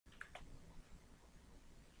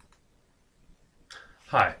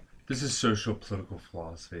Hi, this is Social Political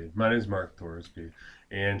Philosophy. My name is Mark Thorsby,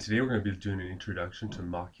 and today we're going to be doing an introduction to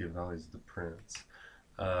Machiavelli's The Prince.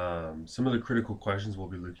 Some of the critical questions we'll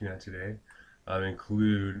be looking at today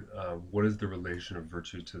include what is the relation of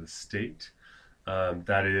virtue to the state?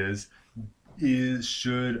 That is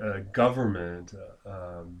should a government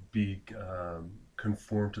be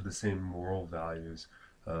conform to the same moral values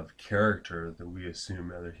of character that we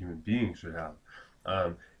assume other human beings should have?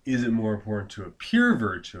 Is it more important to appear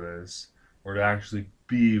virtuous or to actually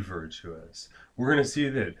be virtuous? We're going to see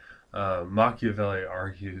that Machiavelli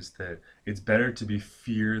argues that it's better to be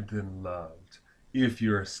feared than loved if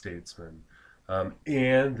you're a statesman,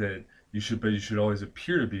 and that but you should always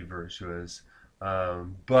appear to be virtuous.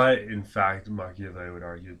 But in fact, Machiavelli would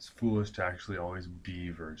argue it's foolish to actually always be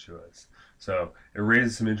virtuous. So it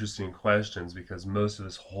raises some interesting questions because most of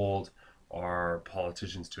us hold our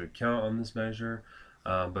politicians to account on this measure.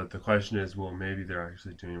 But the question is, well, maybe they're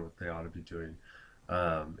actually doing what they ought to be doing.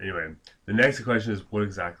 Anyway, the next question is, what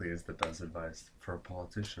exactly is the best advice for a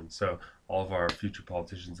politician? So all of our future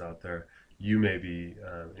politicians out there, you may be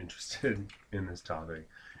interested in this topic.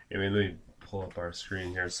 Anyway, let me pull up our screen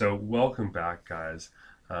here. So welcome back, guys.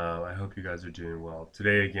 I hope you guys are doing well.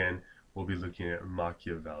 Today, again, we'll be looking at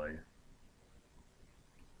Machiavelli. And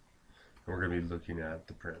we're going to be looking at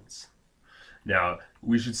The Prince. Now,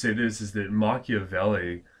 we should say this, is that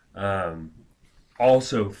Machiavelli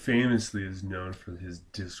also famously is known for his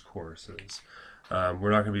discourses.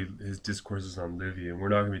 We're not going to be his discourses on Livy, and we're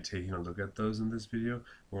not going to be taking a look at those in this video.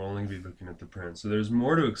 We're only going to be looking at The Prince. So there's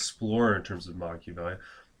more to explore in terms of Machiavelli,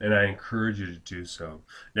 and I encourage you to do so.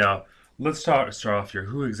 Now, let's start off here.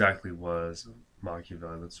 Who exactly was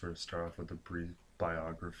Machiavelli? Let's sort of start off with a brief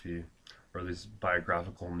biography, or at least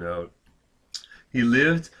biographical note. He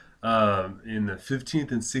lived in the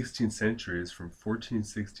 15th and 16th centuries, from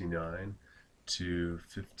 1469 to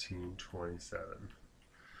 1527.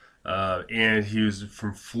 And he was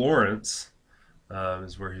from Florence,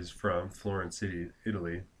 is where he's from, Florence City,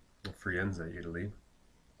 Italy, Firenze, Italy.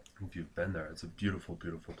 If you've been there, it's a beautiful,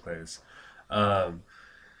 beautiful place. Now,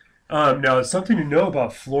 something to know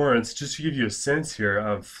about Florence, just to give you a sense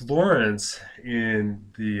here, Florence in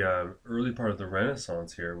the early part of the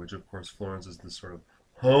Renaissance here, which of course Florence is the sort of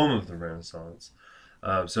home of the Renaissance.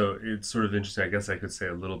 So it's sort of interesting, I guess I could say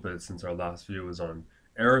a little bit, since our last video was on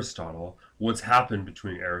Aristotle, what's happened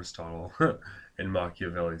between Aristotle and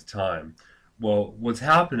Machiavelli's time. Well, what's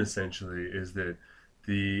happened essentially is that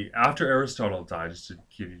after Aristotle died, just to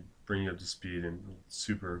bring you up to speed in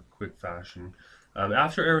super quick fashion,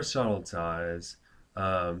 after Aristotle dies,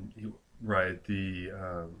 the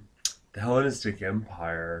Hellenistic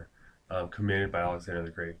Empire, commanded by Alexander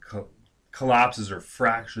the Great, collapses or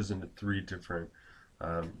fractures into three different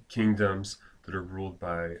kingdoms that are ruled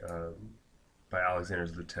by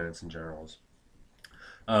Alexander's lieutenants and generals.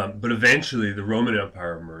 But eventually, the Roman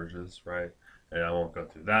Empire emerges, right? And I won't go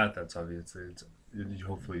through that. That's obviously,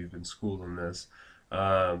 hopefully you've been schooled on this.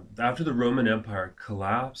 After the Roman Empire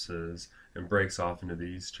collapses and breaks off into the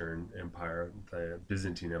Eastern Empire, the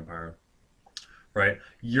Byzantine Empire, right?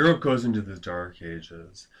 Europe goes into the Dark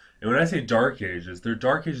Ages. And when I say Dark Ages, they're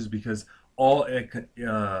Dark Ages because all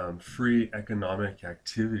free economic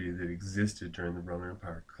activity that existed during the Roman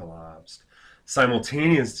Empire collapsed.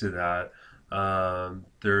 Simultaneous to that,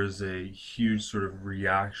 there's a huge sort of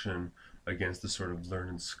reaction against the sort of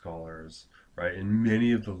learned scholars, right? And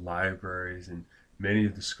many of the libraries and many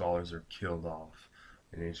of the scholars are killed off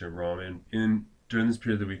in ancient Rome. And during this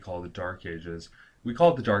period that we call the Dark Ages, we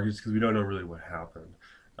call it the Dark Ages because we don't know really what happened.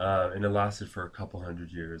 And it lasted for a couple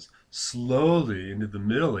hundred years. Slowly into the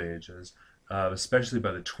Middle Ages, especially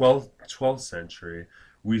by the 12th century,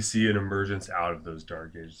 we see an emergence out of those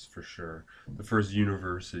Dark Ages for sure. The first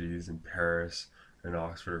universities in Paris and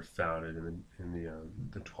Oxford are founded in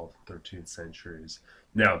the 12th and 13th centuries.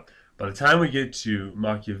 Now, by the time we get to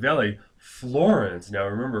Machiavelli, Florence, now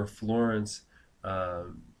remember Florence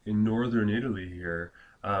in northern Italy here,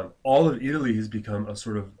 all of Italy has become a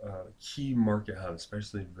sort of key market hub,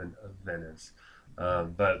 especially Venice.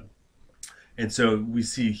 And so we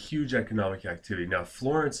see huge economic activity. Now,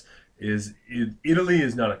 Italy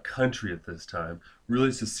is not a country at this time. Really,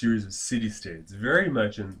 it's a series of city-states, very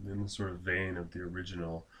much in the sort of vein of the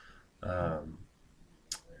original,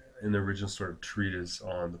 sort of treatise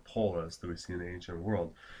on the polis that we see in the ancient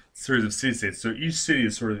world. A series of city-states. So each city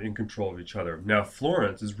is sort of in control of each other. Now,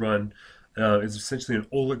 Florence is essentially an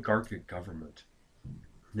oligarchic government.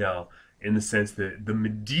 Now, in the sense that the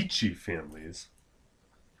Medici family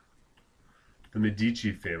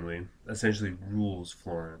essentially rules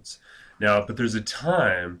Florence. Now, but there's a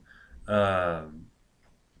time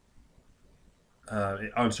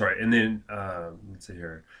I'm sorry, and then let's see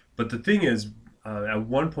here. But the thing is, at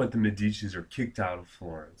one point the Medicis are kicked out of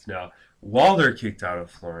Florence. Now, while they're kicked out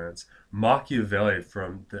of Florence, Machiavelli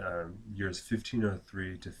from the years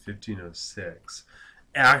 1503 to 1506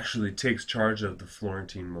 actually takes charge of the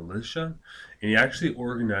Florentine militia, and he actually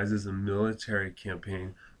organizes a military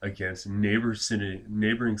campaign against neighboring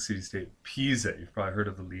city-state Pisa. You've probably heard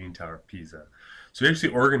of the Leaning Tower of Pisa. So he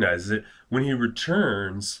actually organizes it. When he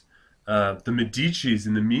returns, the Medicis,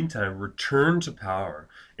 in the meantime, return to power,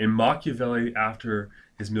 and Machiavelli, after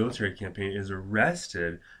his military campaign, is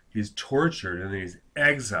arrested, he's tortured, and then he's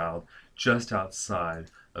exiled just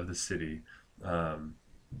outside of the city.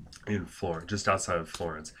 In Florence, just outside of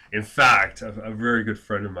Florence. In fact, a very good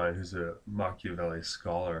friend of mine who's a Machiavelli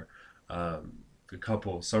scholar, a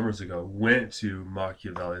couple summers ago, went to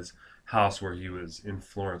Machiavelli's house where he was in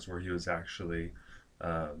Florence, where he was actually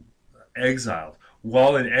exiled.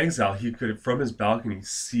 While in exile, he could, from his balcony,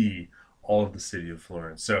 see all of the city of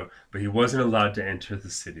Florence. So, but he wasn't allowed to enter the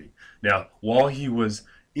city. Now, while he was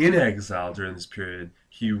in exile during this period,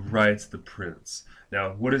 he writes The Prince.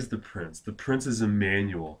 Now, what is The Prince? The Prince is a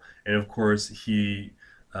manual, and of course, he's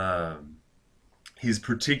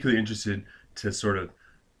particularly interested to sort of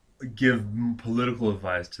give political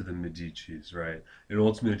advice to the Medicis, right? And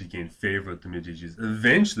ultimately to gain favor with the Medicis.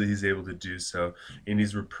 Eventually, he's able to do so, and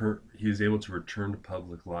he's able to return to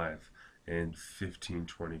public life in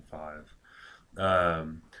 1525.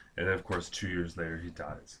 And then, of course, 2 years later, he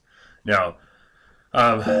dies. Now,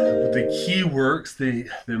 the key works that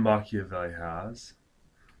Machiavelli has,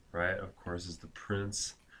 right, of course, is The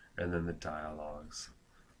Prince and then the dialogues.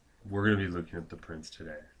 We're going to be looking at The Prince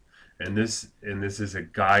today. And this is a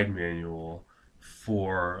guide manual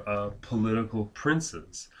for political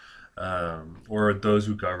princes, or those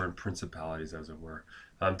who govern principalities, as it were.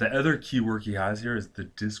 The other key work he has here is the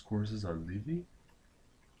Discourses on Livy.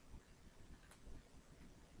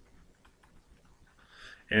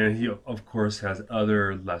 And he, of course, has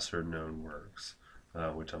other lesser-known works,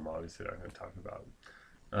 which I'm obviously not going to talk about.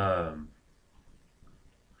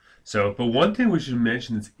 But one thing we should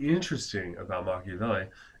mention that's interesting about Machiavelli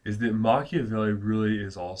is that Machiavelli really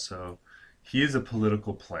is also, he is a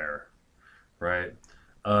political player, right?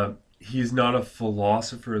 He's not a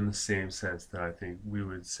philosopher in the same sense that I think we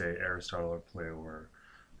would say Aristotle or Plato were,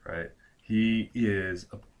 right? He is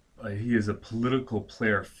a political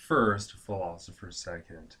player first, philosopher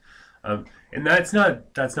second. And that's not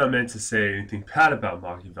meant to say anything bad about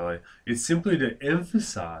Machiavelli. It's simply to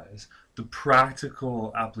emphasize the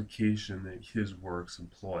practical application that his works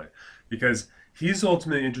employ, because he's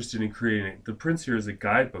ultimately interested in creating The Prince here is a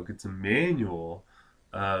guidebook. It's a manual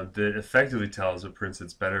that effectively tells a prince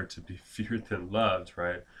it's better to be feared than loved,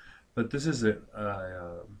 right? But this is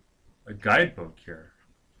a guidebook here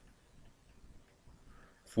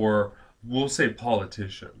for, we'll say,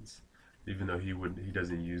 politicians, even though he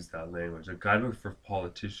doesn't use that language. A guidebook for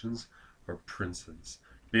politicians or princes,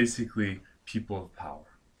 basically people of power,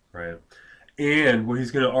 right? And what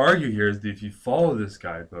he's going to argue here is that if you follow this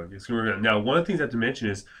guidebook, it's going to work out. Now, one of the things I have to mention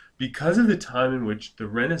is, because of the time in which the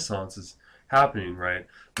Renaissance is happening, right?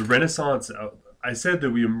 The Renaissance, I said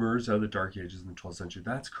that we emerged out of the Dark Ages in the 12th century.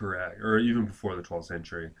 That's correct, or even before the 12th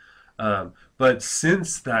century. But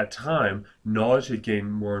since that time, knowledge had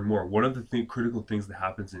gained more and more. One of the critical things that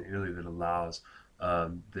happens in Italy that allows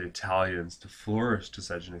the Italians to flourish to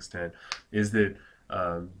such an extent is that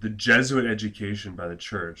the Jesuit education by the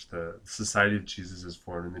church, the Society of Jesus, is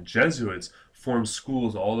formed, and the Jesuits form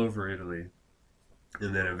schools all over Italy,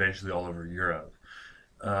 and then eventually all over Europe.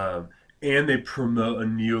 And they promote a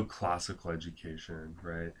neoclassical education,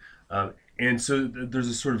 right? And so there's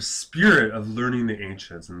a sort of spirit of learning the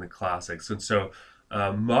ancients and the classics. And so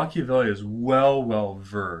Machiavelli is well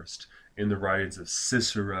versed in the writings of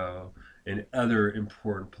Cicero and other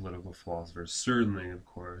important political philosophers, certainly, of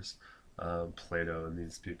course, Plato and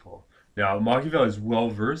these people. Now, Machiavelli is well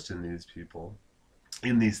versed in these people,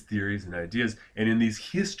 in these theories and ideas, and in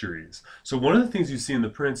these histories. So one of the things you see in The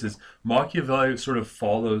Prince is Machiavelli sort of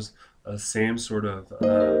follows a same sort of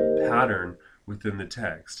pattern within the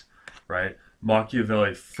text, right?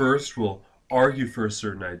 Machiavelli first will argue for a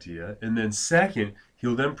certain idea, and then second,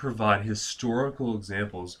 he'll then provide historical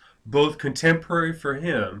examples, both contemporary for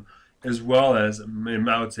him, as well as,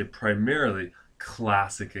 I would say, primarily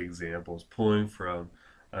classic examples, pulling from,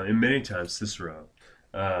 and many times, Cicero,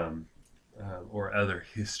 or other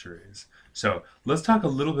histories. So let's talk a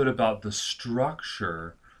little bit about the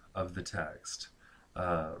structure of the text.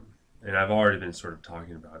 And I've already been sort of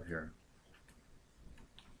talking about it here.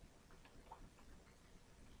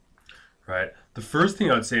 Right? The first thing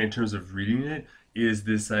I would say in terms of reading it is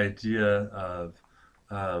this idea of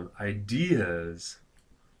ideas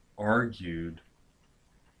argued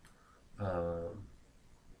um,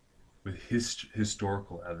 with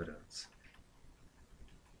historical evidence,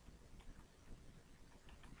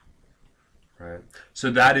 right?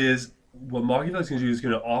 So that is what Machiavelli is going to do. Is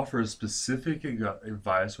going to offer a specific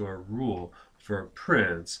advice or a rule for a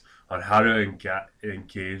prince on how to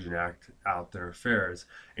engage and act out their affairs,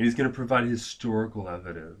 and he's going to provide historical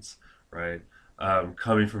evidence, right,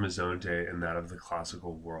 coming from his own day and that of the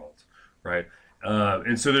classical world, right?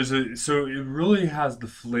 And so so it really has the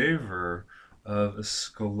flavor of a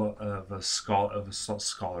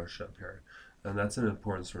scholarship here, and that's an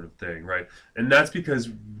important sort of thing, right? And that's because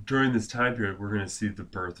during this time period we're going to see the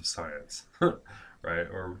birth of science, right?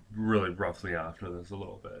 Or really roughly after this a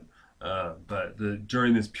little bit, but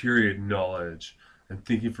during this period, knowledge and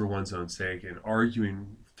thinking for one's own sake and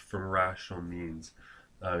arguing from rational means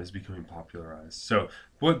is becoming popularized. So,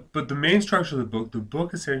 but the main structure of the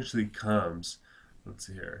book essentially comes. Let's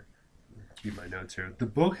see here. Keep my notes here. The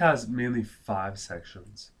book has mainly 5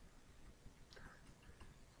 sections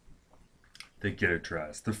that get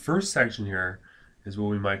addressed. The first section here is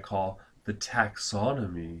what we might call the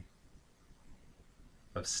taxonomy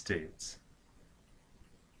of states.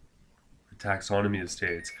 The taxonomy of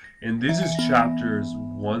states. And this is chapters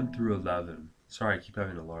 1 through 11. Sorry, I keep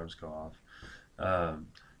having alarms go off.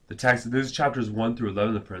 This is chapters 1 through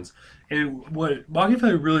 11 of the Prince. And what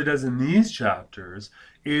Machiavelli really does in these chapters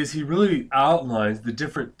is he really outlines the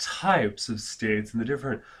different types of states and the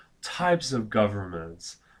different types of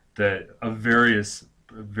governments that various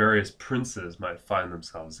princes might find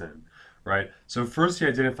themselves in, right? So first he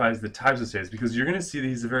identifies the types of states, because you're going to see that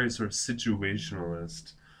he's a very sort of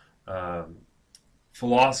situationalist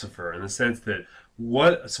philosopher, in the sense that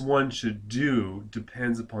what one should do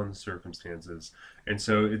depends upon the circumstances. And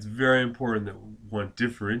so it's very important that one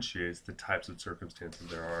differentiates the types of circumstances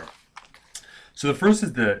there are. So the first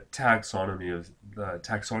is the taxonomy of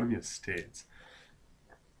states.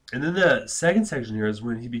 And then the second section here is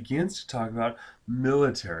when he begins to talk about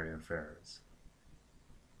military affairs.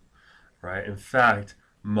 Right? In fact,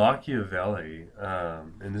 Machiavelli,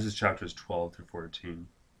 and this is chapters 12 through 14,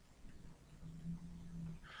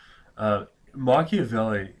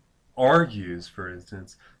 Machiavelli argues, for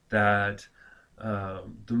instance, that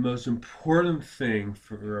the most important thing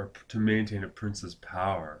to maintain a prince's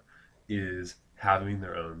power is having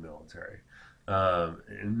their own military,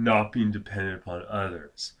 and not being dependent upon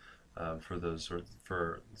others for those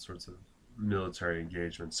sorts of military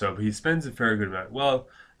engagements. So he spends a fair good amount, well,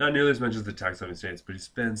 not nearly as much as the taxonomy states, but he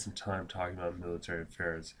spends some time talking about military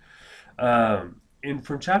affairs.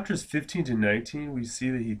 From chapters 15 to 19, we see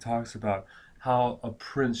that he talks about how a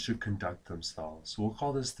prince should conduct themselves. So we'll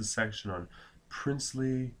call this the section on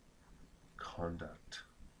princely conduct.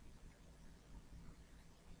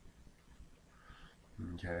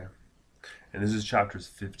 Okay. And this is chapters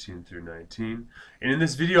 15 through 19. And in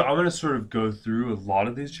this video, I'm going to sort of go through a lot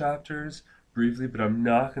of these chapters briefly, but I'm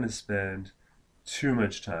not going to spend too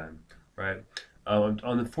much time, right?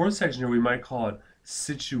 On the fourth section here, we might call it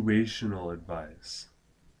situational advice.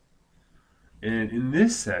 And in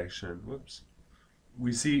this section,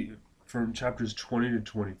 we see from chapters 20 to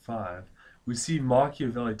 25, we see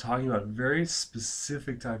Machiavelli talking about very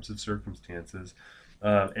specific types of circumstances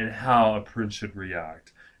and how a prince should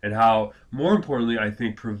react. And how, more importantly, I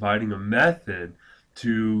think, providing a method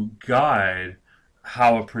to guide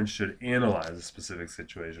how a prince should analyze a specific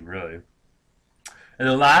situation, really. And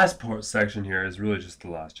the last section here is really just the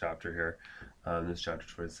last chapter here, this chapter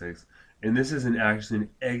 26. And this is actually an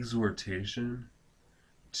exhortation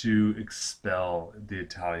to expel the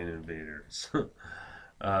Italian invaders.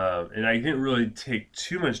 And I didn't really take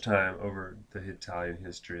too much time over the Italian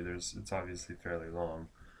history. It's obviously fairly long.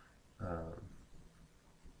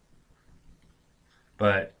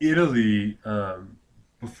 But Italy,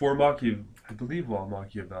 before I believe while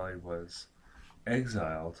Machiavelli was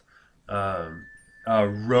exiled,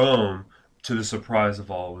 Rome, to the surprise of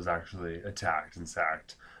all, was actually attacked and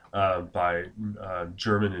sacked by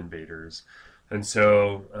German invaders. And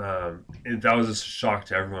so that was a shock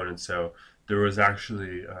to everyone. And so there was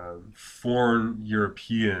actually foreign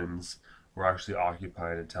Europeans were actually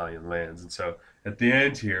occupying Italian lands. And so at the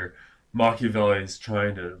end here, Machiavelli is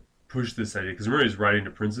trying to push this idea, because remember he's writing to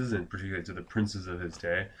princes, and particularly to the princes of his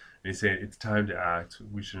day, and he's saying it's time to act,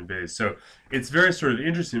 we should invade. So it's very sort of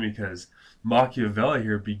interesting, because Machiavelli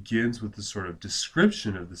here begins with the sort of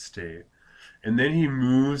description of the state, and then he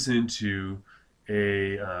moves into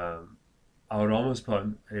I would almost put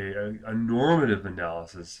a normative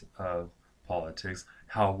analysis of politics,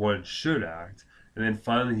 how one should act, and then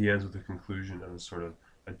finally he ends with the conclusion of a sort of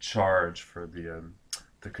a charge for the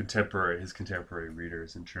his contemporary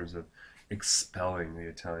readers in terms of expelling the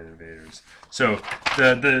Italian invaders. So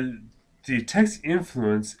the text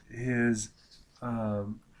influence is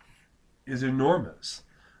enormous,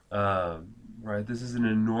 right? This is an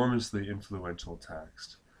enormously influential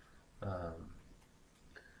text.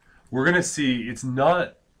 We're going to see it's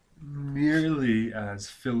not nearly as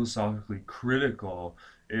philosophically critical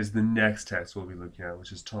as the next text we'll be looking at,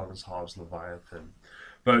 which is Thomas Hobbes' Leviathan.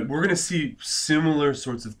 But we're going to see similar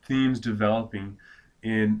sorts of themes developing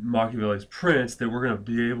in Machiavelli's Prince that we're going to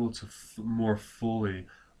be able to more fully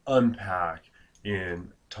unpack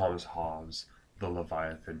in Thomas Hobbes' The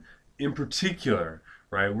Leviathan. In particular,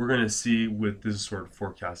 right, we're going to see with this sort of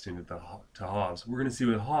forecasting to Hobbes, we're going to see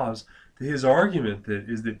with Hobbes that his argument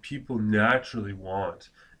is that people naturally want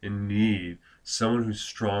and need someone who's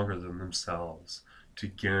stronger than themselves to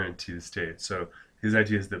guarantee the state. So his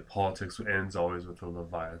idea is that politics ends always with a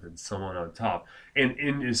Leviathan, someone on top. And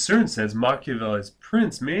in a certain sense, Machiavelli's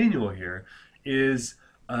Prince manual here is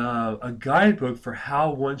a guidebook for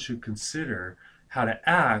how one should consider how to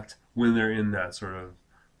act when they're in that sort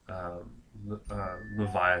of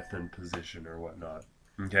Leviathan position or whatnot.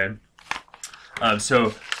 Okay?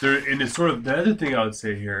 So there, and it's sort of the other thing I would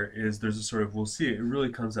say here is there's a sort of, we'll see, it really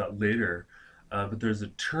comes out later, but there's a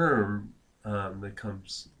term that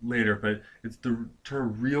comes later, but it's the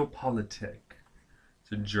term realpolitik.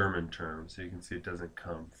 It's a German term, so you can see it doesn't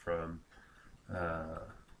come from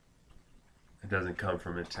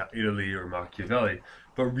Italy or Machiavelli.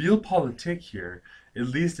 But realpolitik here, at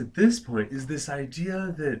least at this point, is this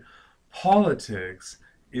idea that politics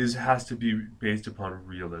has to be based upon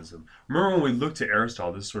realism. Remember when we looked at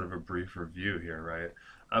Aristotle, this is sort of a brief review here, right?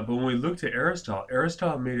 But when we looked at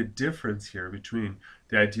Aristotle made a difference here between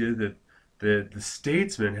the idea that the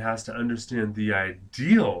statesman has to understand the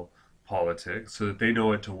ideal politics so that they know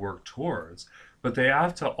what to work towards, but they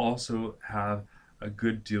have to also have a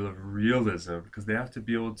good deal of realism because they have to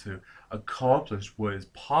be able to accomplish what is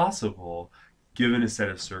possible given a set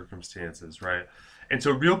of circumstances, right? And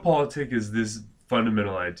so realpolitik is this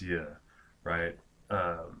fundamental idea, right?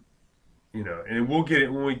 And we'll get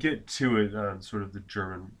it when we get to it. Sort of the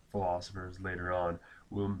German philosophers later on,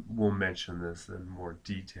 we'll mention this in more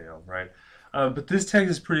detail, right? But this text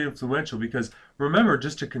is pretty influential because remember,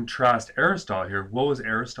 just to contrast Aristotle here, what was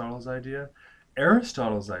Aristotle's idea?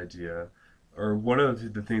 Aristotle's idea, or one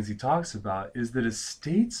of the things he talks about, is that a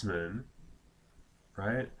statesman,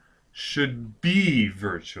 right, should be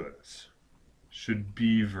virtuous. Should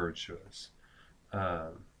be virtuous.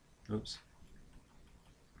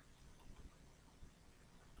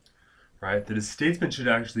 Right, that a statesman should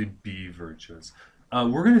actually be virtuous.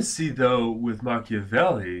 We're going to see, though, with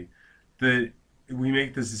Machiavelli, that we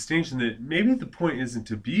make this distinction that maybe the point isn't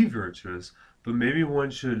to be virtuous, but maybe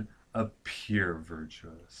one should appear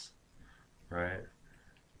virtuous, right?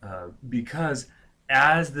 Because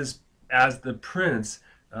as the prince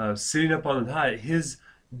sitting up on the high, his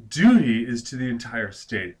duty is to the entire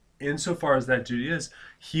state. Insofar as that duty is,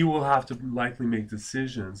 he will have to likely make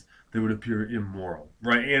decisions that would appear immoral,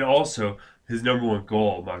 right? And also, his number one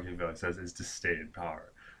goal, Machiavelli says, is to stay in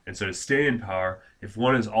power. And so to stay in power, if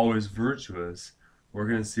one is always virtuous, we're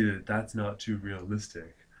going to see that that's not too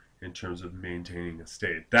realistic in terms of maintaining a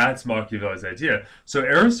state. That's Machiavelli's idea. So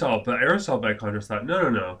Aristotle by contrast thought,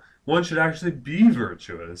 no, one should actually be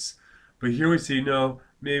virtuous. But here we see, no,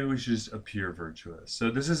 maybe we should just appear virtuous.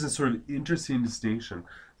 So this is a sort of interesting distinction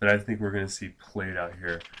that I think we're going to see played out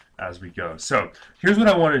here as we go. So here's what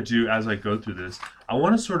I want to do as I go through this. I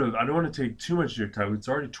don't want to take too much of your time. It's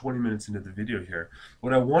already 20 minutes into the video here.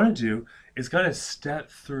 What I want to do is kind of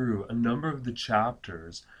step through a number of the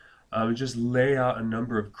chapters and just lay out a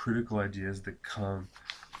number of critical ideas that come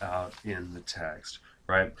out in the text.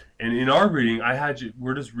 Right, and in our reading,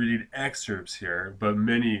 we're just reading excerpts here, but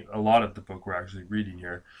a lot of the book we're actually reading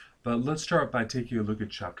here. But let's start by taking a look at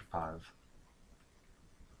chapter 5.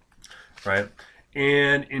 Right,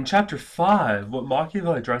 and in chapter 5, what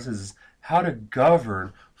Machiavelli addresses is how to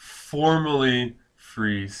govern formally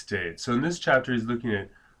free states. So in this chapter, he's looking at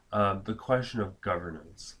the question of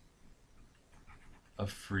governance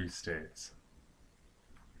of free states.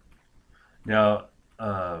 Now,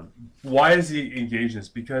 why is he engaged in this?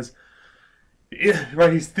 Because,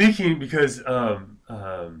 right, he's thinking because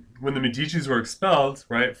when the Medicis were expelled,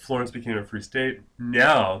 right, Florence became a free state.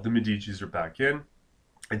 Now the Medicis are back in.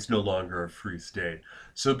 It's no longer a free state.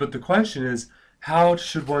 So, but the question is, how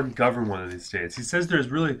should one govern one of these states? He says there's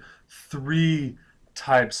really 3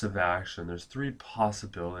 types of action. There's 3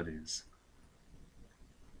 possibilities.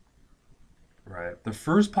 Right. The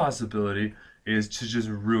first possibility is to just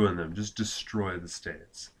ruin them, just destroy the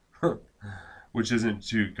states. which isn't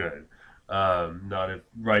too good. Not if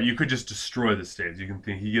right. You could just destroy the states. You can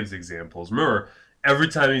think he gives examples. Remember, every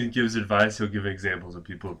time he gives advice, he'll give examples of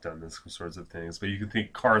people who've done this sorts of things. But you can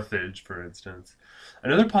think Carthage, for instance.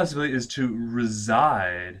 Another possibility is to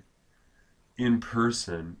reside in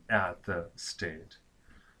person at the state,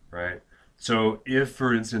 right? So if,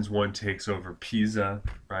 for instance, one takes over Pisa,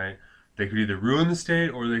 right, they could either ruin the state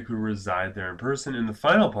or they could reside there in person. And the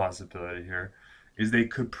final possibility here is they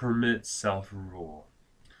could permit self-rule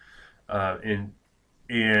and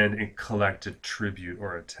collect a tribute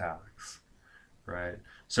or a tax, right?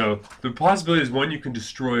 So the possibility is, one, you can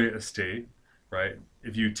destroy a state, right?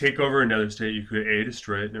 If you take over another state, you could A,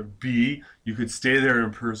 destroy it, and B, you could stay there in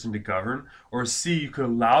person to govern, or C, you could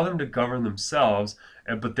allow them to govern themselves,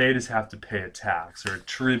 but they just have to pay a tax or a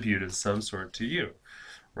tribute of some sort to you,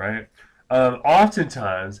 right?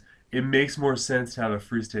 Oftentimes, it makes more sense to have a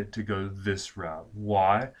free state to go this route.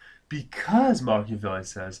 Why? Because, Machiavelli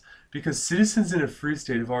says, because citizens in a free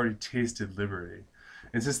state have already tasted liberty.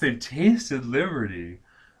 And since they've tasted liberty,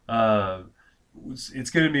 it's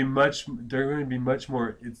going to be they're going to be much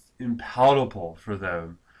more, it's impalpable for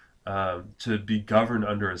them to be governed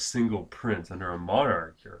under a single prince, under a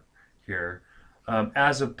monarch here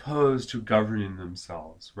as opposed to governing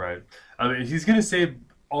themselves, right? He's going to say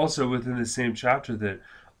also within the same chapter that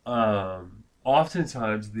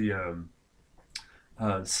oftentimes the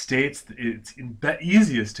states, it's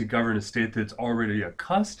easiest to govern a state that's already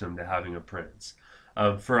accustomed to having a prince.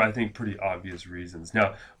 For, I think, pretty obvious reasons.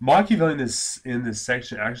 Now, Machiavelli in this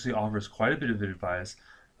section actually offers quite a bit of advice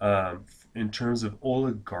in terms of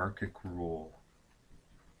oligarchic rule.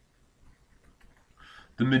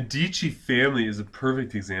 The Medici family is a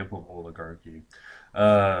perfect example of oligarchy.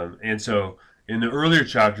 And so, in the earlier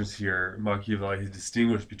chapters here, Machiavelli has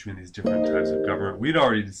distinguished between these different types of government. We'd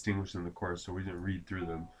already distinguished in the course, so we didn't read through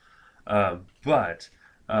them. But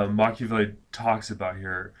Machiavelli talks about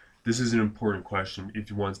here, this is an important question if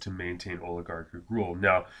he wants to maintain oligarchic rule.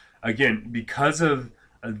 Now, again, because of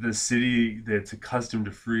the city that's accustomed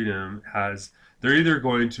to freedom, they're either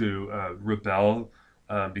going to rebel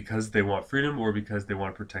because they want freedom or because they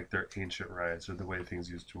want to protect their ancient rights or the way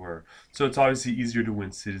things used to work. So it's obviously easier to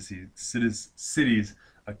win cities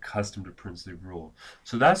accustomed to princely rule.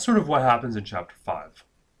 So that's sort of what happens in chapter 5.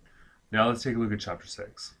 Now let's take a look at chapter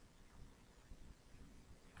 6.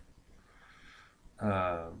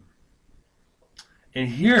 And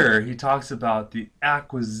here he talks about the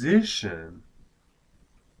acquisition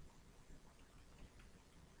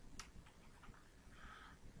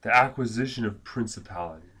of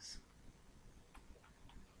principalities.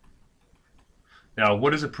 Now,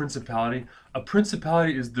 what is a principality? A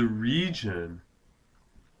principality is the region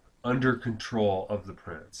under control of the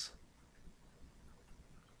prince.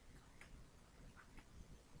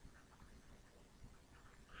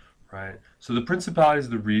 Right? So the principality is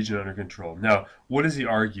the region under control. Now, what does he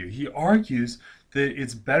argue? He argues that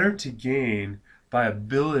it's better to gain by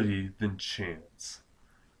ability than chance.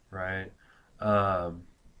 Right?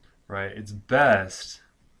 Right? It's best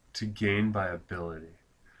to gain by ability.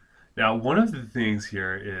 Now, one of the things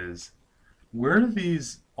here is, where are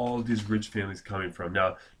all of these rich families coming from?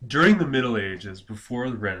 Now, during the Middle Ages, before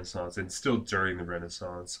the Renaissance, and still during the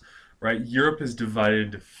Renaissance, right, Europe is divided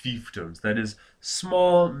into fiefdoms, that is,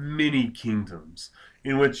 small mini kingdoms,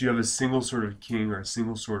 in which you have a single sort of king or a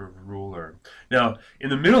single sort of ruler. Now, in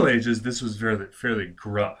the Middle Ages, this was fairly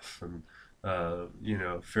gruff and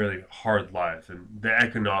fairly hard life, and the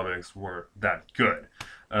economics weren't that good.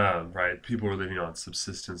 Right? People were living on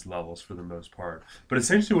subsistence levels for the most part. But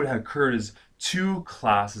essentially what had occurred is two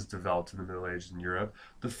classes developed in the Middle Ages in Europe.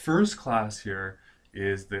 The first class here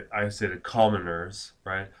is the commoners,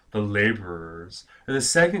 right? The laborers. And the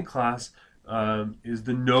second class is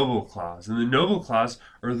the noble class. And the noble class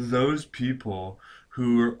are those people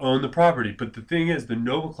who own the property. But the thing is, the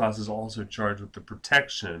noble class is also charged with the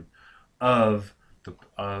protection of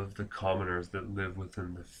the commoners that live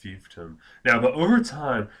within the fiefdom. Now, but over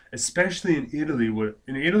time, especially in Italy,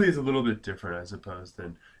 in Italy is a little bit different, I suppose,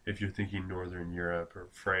 than if you're thinking Northern Europe or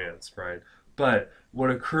France, right? But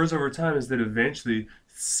what occurs over time is that eventually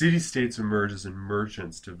city-states emerges and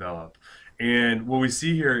merchants develop. And what we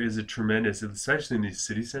see here is a tremendous, especially in these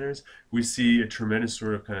city centers, we see a tremendous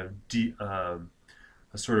sort of kind of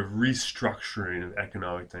a sort of restructuring of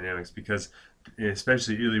economic dynamics, because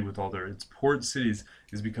especially Italy, with all its port cities,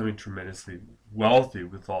 is becoming tremendously wealthy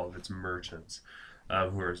with all of its merchants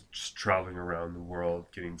who are just traveling around the world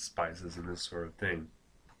getting spices and this sort of thing,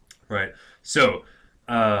 right? So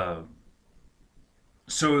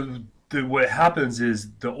what happens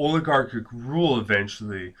is the oligarchic rule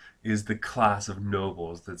eventually is the class of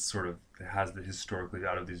nobles that sort of has the historically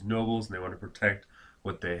out of these nobles, and they want to protect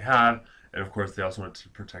what they have, and of course they also want to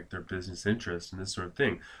protect their business interests and this sort of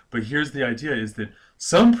thing. But here's the idea: is that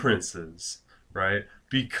some princes, right,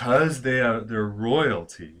 because they're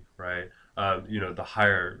royalty, right, the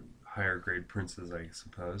higher grade princes, I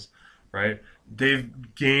suppose, right,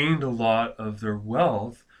 they've gained a lot of their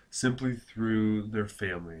wealth simply through their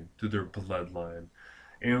family, through their bloodline.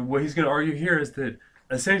 And what he's going to argue here is that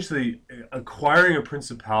essentially acquiring a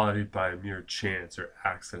principality by mere chance or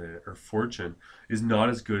accident or fortune is not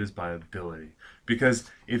as good as by ability.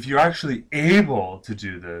 Because if you're actually able to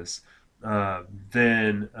do this,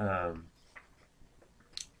 then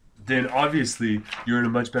obviously you're in a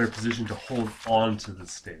much better position to hold on to the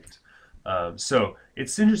state. So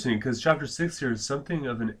it's interesting because chapter 6 here is something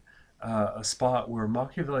of a spot where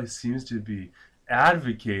Machiavelli seems to be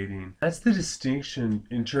advocating. That's the distinction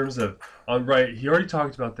in terms of, right, he already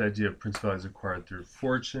talked about the idea of principalities acquired through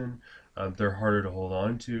fortune. They're harder to hold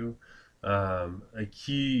on to. A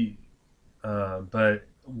key, but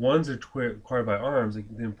ones acquired by arms,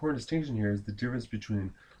 like, the important distinction here is the difference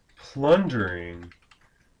between plundering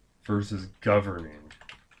versus governing.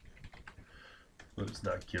 Oops,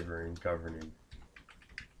 not givering, governing.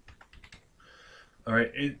 All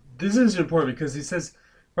right, this is important because he says,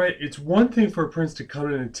 right, it's one thing for a prince to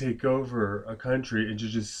come in and take over a country and to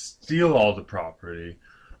just steal all the property,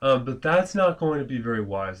 but that's not going to be very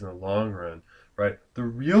wise in the long run, right? The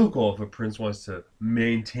real goal if a prince wants to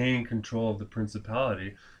maintain control of the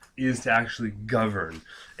principality is to actually govern.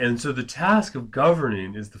 And so the task of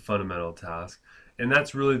governing is the fundamental task, and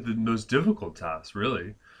that's really the most difficult task,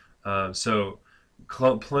 really. So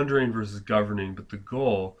plundering versus governing, but the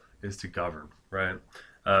goal is to govern, right?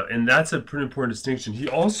 And that's a pretty important distinction. He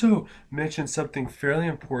also mentioned something fairly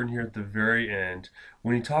important here at the very end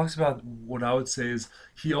when he talks about what I would say is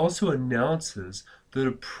he also announces that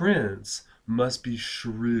a prince must be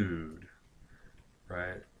shrewd,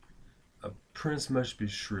 right? A prince must be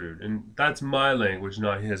shrewd. And that's my language,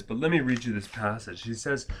 not his. But let me read you this passage. He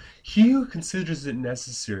says, "He who considers it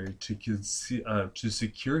necessary to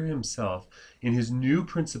secure himself in his new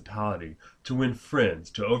principality, to win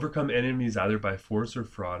friends, to overcome enemies either by force or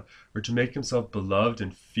fraud, or to make himself beloved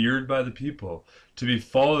and feared by the people, to be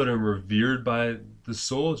followed and revered by the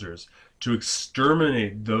soldiers, to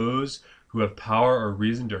exterminate those who have power or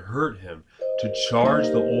reason to hurt him, to charge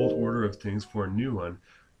the old order of things for a new one,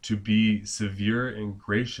 to be severe and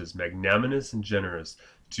gracious, magnanimous and generous,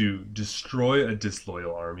 to destroy a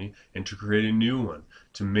disloyal army and to create a new one,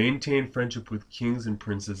 to maintain friendship with kings and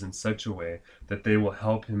princes in such a way that they will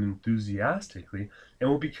help him enthusiastically and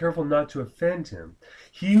will be careful not to offend him.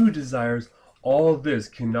 He who desires all this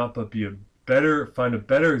cannot but find a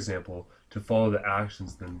better example to follow the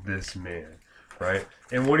actions than this man." Right?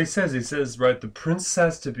 And what he says, right, the prince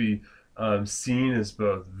has to be seen as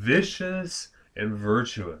both vicious and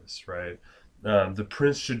virtuous, right? The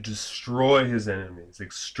prince should destroy his enemies,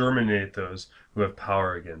 exterminate those who have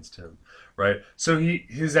power against him, right? So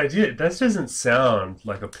his idea, that doesn't sound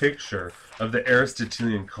like a picture of the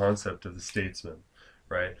Aristotelian concept of the statesman,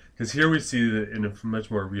 right? Because here we see that in a much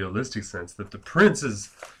more realistic sense that if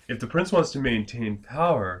the prince wants to maintain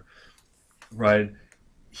power, right,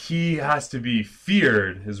 he has to be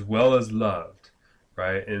feared as well as loved.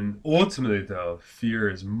 Right? And ultimately, though, fear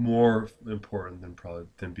is more important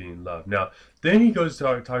than being loved. Now, then he goes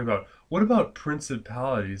to talk about what about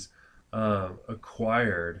principalities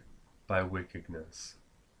acquired by wickedness,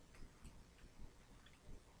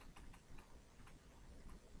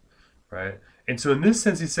 right? And so, in this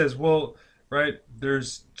sense, he says, well, right,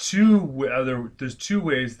 there's two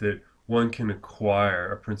ways that one can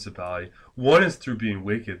acquire a principality. One is through being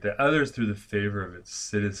wicked. The other is through the favor of its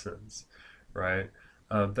citizens, right?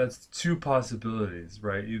 That's two possibilities,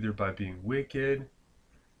 right? Either by being wicked,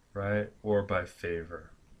 right, or by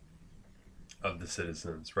favor of the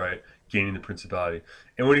citizens, right? Gaining the principality.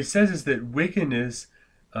 And what he says is that wickedness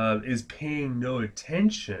is paying no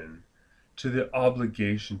attention to the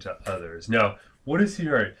obligation to others. Now, what is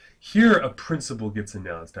here? Here, a principle gets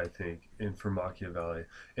announced, I think, for Machiavelli.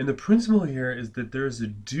 And the principle here is that there is a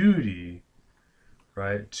duty,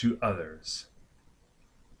 right, to others.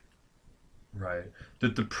 Right?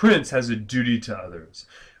 That the prince has a duty to others,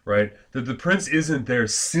 right? That the prince isn't there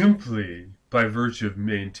simply by virtue of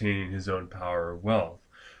maintaining his own power or wealth,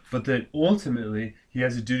 but that ultimately he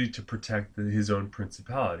has a duty to protect his own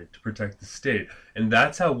principality, to protect the state. And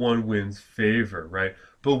that's how one wins favor, right?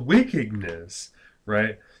 But wickedness,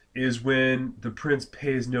 right, is when the prince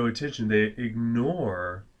pays no attention. They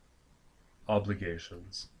ignore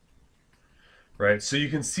obligations. right? So you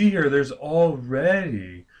can see here, there's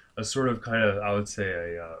already a sort of kind of, I would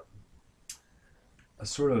say, a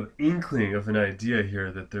sort of inkling of an idea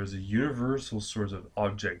here that there's a universal sort of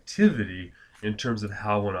objectivity in terms of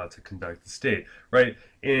how one ought to conduct the state, right?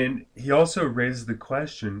 And he also raises the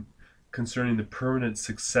question concerning the permanent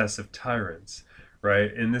success of tyrants,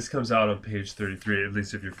 right? And this comes out on page 33, at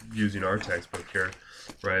least if you're using our textbook here,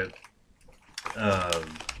 right?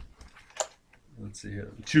 Let's see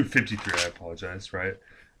here, 253, I apologize, right?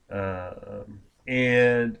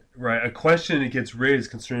 And right, a question that gets raised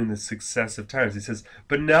concerning the success of tyrants. He says,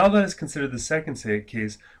 but now let us consider the second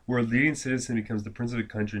case where a leading citizen becomes the prince of the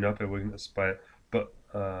country, not by wickedness, but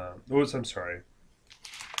I'm sorry.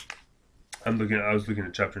 I was looking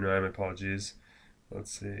at chapter 9, my apologies. Let's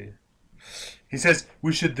see. He says,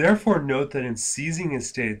 we should therefore note that in seizing his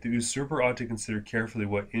state, the usurper ought to consider carefully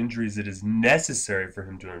what injuries it is necessary for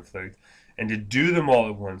him to inflict, and to do them all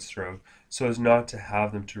at one stroke, so as not to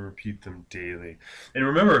have them to repeat them daily. And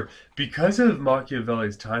remember, because of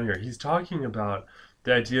Machiavelli's time here, he's talking about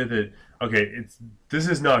the idea that, okay, this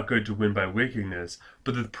is not good to win by wickedness,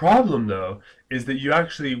 but the problem, though, is that you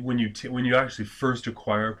actually, when you actually first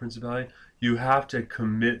acquire a principality, you have to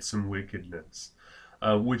commit some wickedness.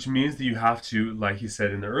 Which means that you have to, like he said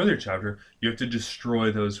in the earlier chapter, you have to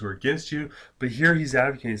destroy those who are against you. But here he's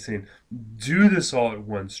advocating, saying, do this all at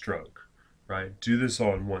one stroke, right? Do this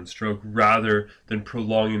all in one stroke rather than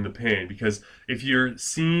prolonging the pain. Because if you're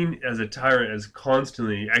seen as a tyrant as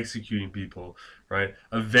constantly executing people, right,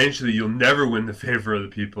 eventually you'll never win the favor of the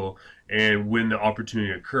people. And when the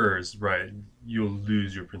opportunity occurs, right, you'll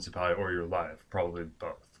lose your principality or your life, probably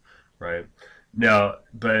both, right? Now,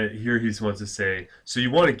 but here he wants to say, so you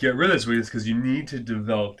want to get rid of this weakness because you need to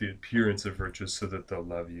develop the appearance of virtue so that they'll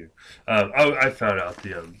love you. I found out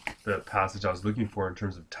the passage I was looking for in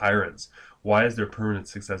terms of tyrants. Why is there permanent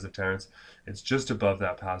success of tyrants? It's just above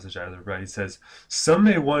that passage I read. He says, some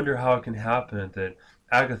may wonder how it can happen that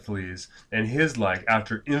Agathocles and his like,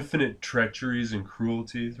 after infinite treacheries and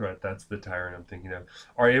cruelties, right, that's the tyrant I'm thinking of,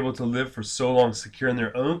 are able to live for so long secure in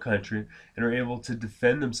their own country and are able to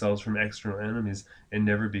defend themselves from external enemies and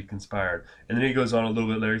never be conspired. And then he goes on a little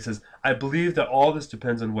bit later, he says, I believe that all this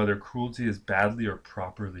depends on whether cruelty is badly or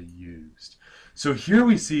properly used. So here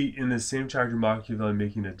we see in this same chapter Machiavelli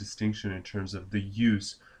making a distinction in terms of the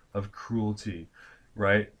use of cruelty,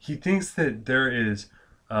 right? He thinks that there is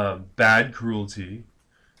bad cruelty,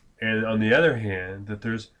 and on the other hand, that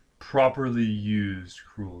there's properly used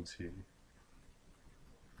cruelty.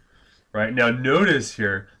 Right? Now notice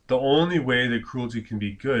here, the only way that cruelty can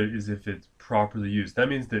be good is if it's properly used. That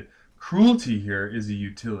means that cruelty here is a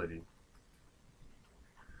utility.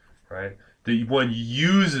 Right? That one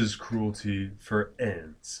uses cruelty for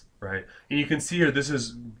ends. Right? And you can see here,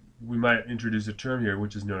 we might introduce a term here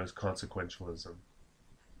which is known as consequentialism.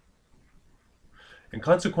 And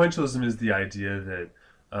consequentialism is the idea that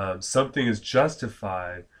something is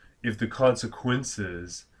justified if the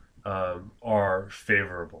consequences are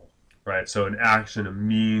favorable, right? So an action, a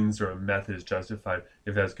means, or a method is justified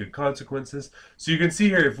if it has good consequences. So you can see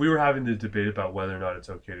here, if we were having the debate about whether or not it's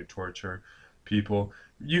okay to torture people,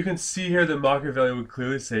 you can see here that Machiavelli would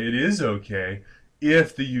clearly say it is okay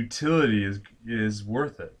if the utility is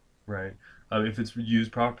worth it, right? If it's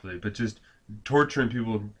used properly. But just torturing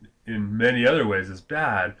people in many other ways is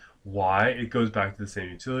bad. Why? It goes back to the same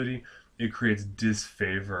utility. It creates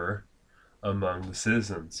disfavor among the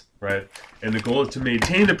citizens, right? And the goal is to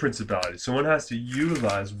maintain the principality. So one has to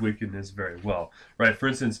utilize wickedness very well, right? For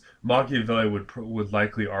instance, Machiavelli would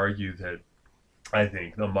likely argue that, I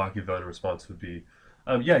think, the Machiavellian response would be,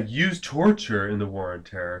 yeah, use torture in the war on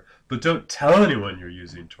terror, but don't tell anyone you're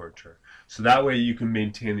using torture. So that way you can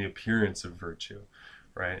maintain the appearance of virtue,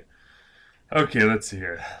 right? Okay, let's see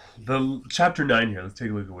here. Chapter 9 here, let's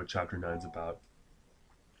take a look at what Chapter 9 is about.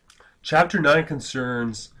 Chapter 9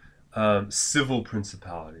 concerns civil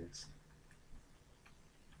principalities.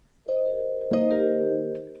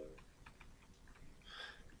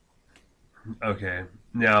 Okay,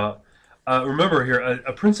 now remember here,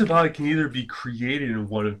 a principality can either be created in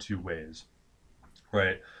one of two ways,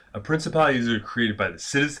 right? A principality is either created by the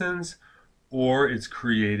citizens or it's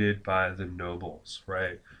created by the nobles,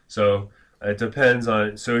 right? So it depends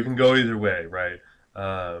on, so it can go either way, right?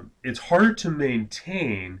 It's harder to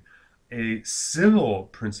maintain a civil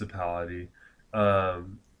principality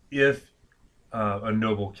if a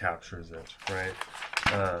noble captures it, right?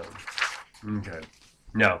 Okay.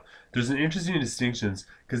 Now, there's an interesting distinction,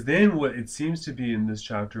 because then what it seems to be in this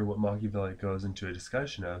chapter, what Machiavelli goes into a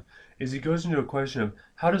discussion of, is he goes into a question of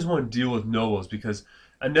how does one deal with nobles, because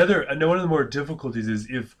one of the more difficulties is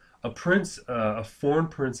if a foreign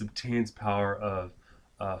prince obtains power of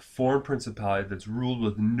a foreign principality that's ruled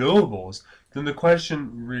with nobles, then the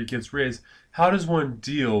question gets raised: how does one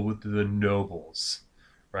deal with the nobles,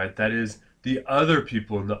 right? That is the other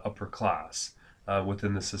people in the upper class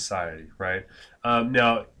within the society, right?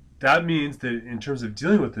 Now that means that in terms of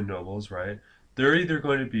dealing with the nobles, right, they're either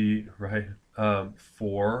going to be right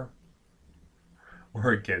for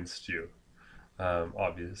or against you.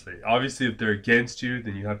 Obviously, if they're against you,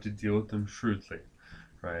 then you have to deal with them shrewdly,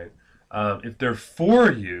 right? If they're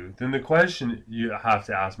for you, then the question you have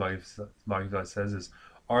to ask, Machiavelli says, is: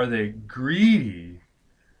 are they greedy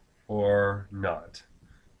or not?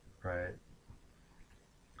 Right?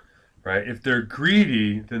 Right? If they're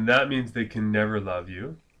greedy, then that means they can never love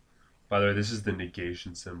you. By the way, this is the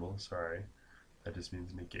negation symbol. Sorry, that just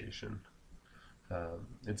means negation.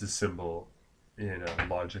 It's a symbol in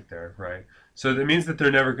logic there, right? So that means that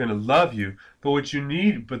they're never going to love you. But what you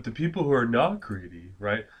need, but the people who are not greedy,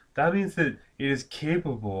 right? That means that it is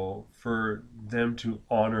capable for them to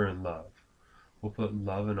honor and love. We'll put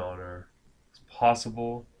love and honor as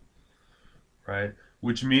possible, right?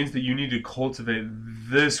 Which means that you need to cultivate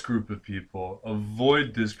this group of people,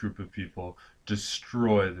 avoid this group of people,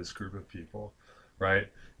 destroy this group of people, right?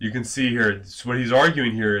 You can see here, what he's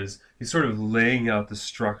arguing here is he's sort of laying out the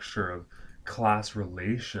structure of class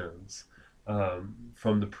relations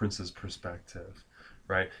from the prince's perspective,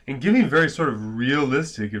 right? And giving very sort of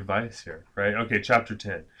realistic advice here, right? Okay, chapter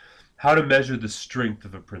 10. How to measure the strength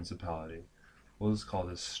of a principality. We'll just call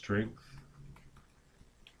this strength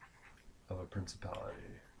of a principality.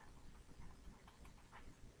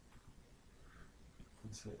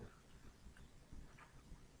 Let's see.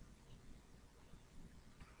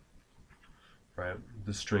 Right?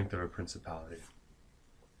 The strength of a principality.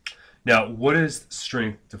 Now, what is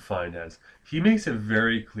strength defined as? He makes it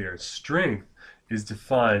very clear. Strength is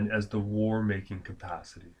defined as the war-making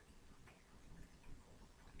capacity.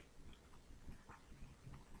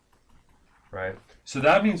 Right? So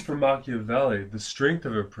that means for Machiavelli, the strength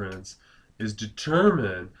of a prince is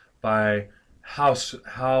determined by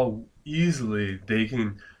how easily they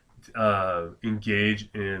can engage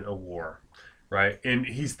in a war, right? And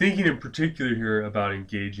he's thinking in particular here about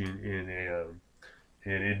engaging in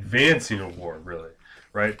advancing a war, really,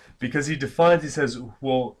 right? Because he says,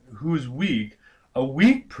 well, who's weak? A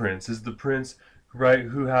weak prince is the prince, right,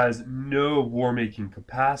 who has no war-making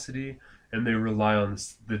capacity, and they rely on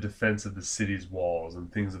the defense of the city's walls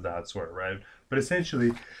and things of that sort, right? But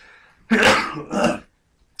essentially,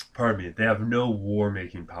 pardon me, they have no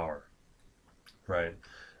war-making power, right?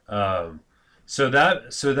 So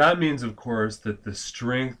that means, of course, that the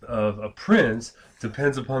strength of a prince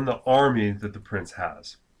depends upon the army that the prince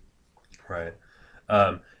has, right?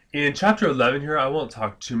 In chapter 11 here, I won't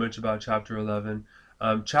talk too much about chapter 11.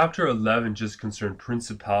 Chapter 11 just concerned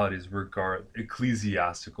principalities, regard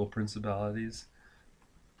ecclesiastical principalities.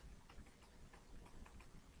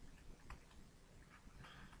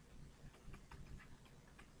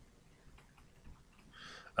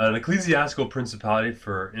 An ecclesiastical principality,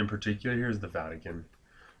 in particular, here is the Vatican,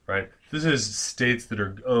 right? This is states that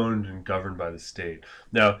are owned and governed by the state.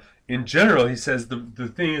 Now, in general, he says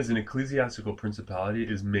the thing is, an ecclesiastical principality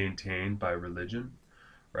is maintained by religion,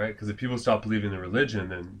 right? Because if people stop believing in religion,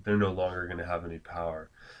 then they're no longer going to have any power.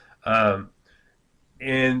 And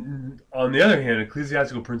on the other hand,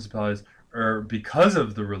 ecclesiastical principalities are, because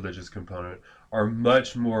of the religious component, are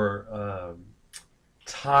much more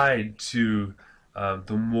tied to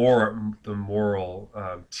the moral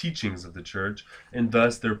teachings of the church, and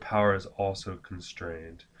thus their power is also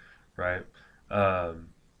constrained, right?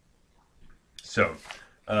 So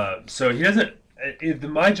he doesn't.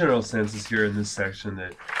 My general sense is here in this section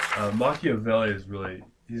that Machiavelli is really,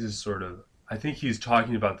 he's just sort of, I think he's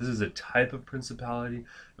talking about this is a type of principality,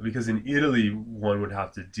 because in Italy one would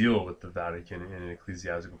have to deal with the Vatican and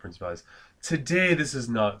ecclesiastical principalities. Today this is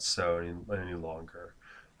not so any longer.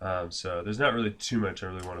 So there's not really too much I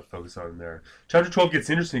really want to focus on there. Chapter 12 gets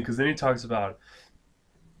interesting because then he talks about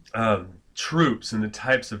troops and the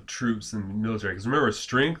types of troops in the military. Because remember,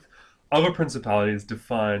 strength of a principality is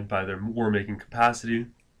defined by their war-making capacity.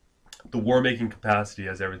 The war-making capacity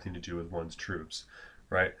has everything to do with one's troops,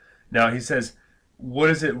 right? Now he says, what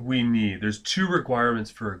is it we need? There's two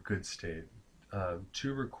requirements for a good state.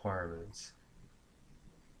 Two requirements.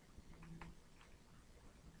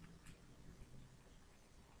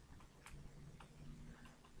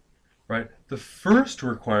 Right? The first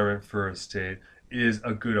requirement for a state is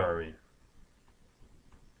a good army.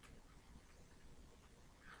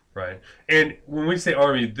 Right? And when we say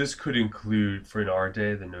army, this could include, for in our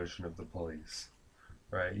day, the notion of the police.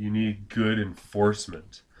 Right? You need good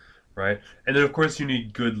enforcement. right? And then, of course, you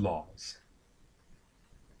need good laws,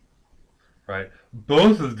 right?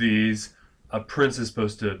 Both of these a prince is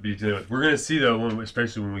supposed to be dealing with. We're going to see, though,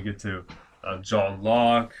 especially when we get to John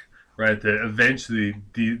Locke, right, that eventually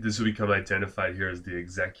this will become identified here as the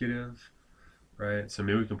executive, right? So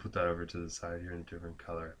maybe we can put that over to the side here in a different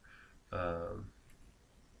color. Um,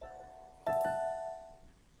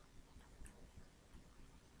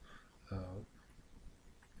 uh,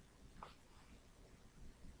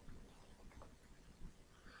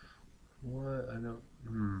 what? I don't.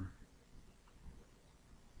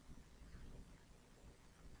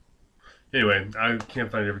 Anyway, I can't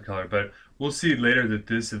find every color, but we'll see later that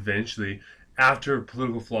this eventually, after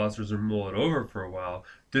political philosophers are mull it over for a while,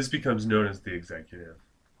 this becomes known as the executive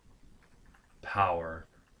power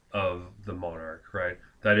of the monarch, right?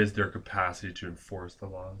 That is their capacity to enforce the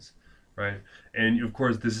laws, right? And of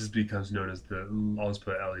course, becomes known as I'll just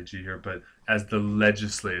put LEG here, but as the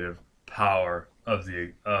legislative power of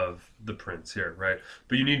the prince here, right?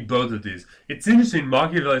 But you need both of these. It's interesting.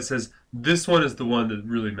 Machiavelli says this one is the one that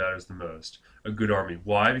really matters the most. A good army.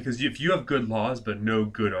 Why? Because if you have good laws but no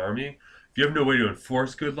good army, if you have no way to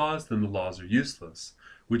enforce good laws, then the laws are useless.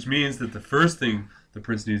 Which means that the first thing the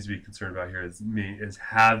prince needs to be concerned about here is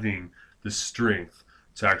having the strength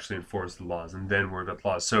to actually enforce the laws, and then worry about the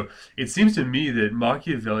laws. So it seems to me that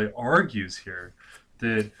Machiavelli argues here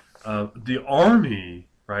that the army,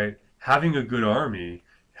 right, having a good army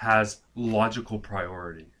has logical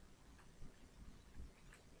priority.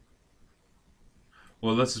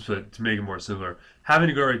 Well, let's just put it, to make it more similar. Having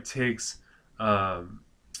a good army takes um,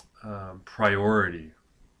 priority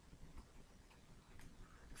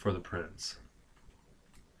for the prince.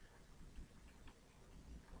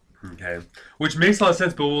 Okay, which makes a lot of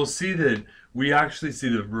sense, but we'll see that we actually see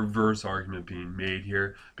the reverse argument being made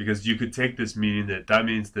here, because you could take this meaning that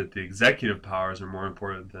means that the executive powers are more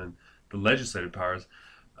important than the legislative powers.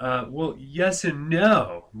 Well, yes and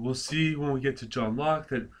no. We'll see when we get to John Locke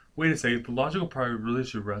that, wait a second, the logical priority really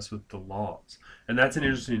should rest with the laws. And that's an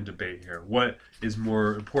interesting debate here. What is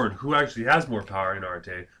more important? Who actually has more power in our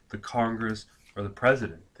day, the Congress or the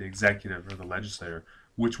president, the executive or the legislator?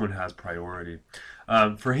 Which one has priority?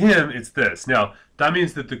 For him, it's this. Now, that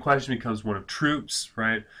means that the question becomes one of troops,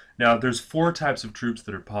 right? Now, there's 4 types of troops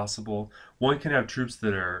that are possible. One can have troops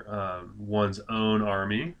that are one's own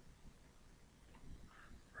army,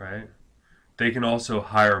 right? They can also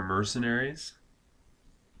hire mercenaries.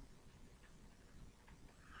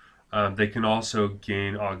 They can also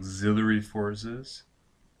gain auxiliary forces.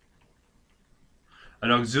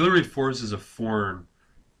 An auxiliary force is a foreign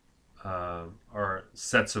are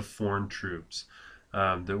sets of foreign troops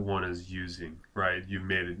that one is using, right?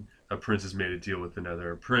 A prince has made a deal with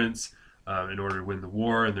another prince in order to win the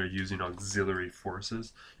war, and they're using auxiliary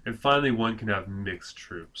forces. And finally, one can have mixed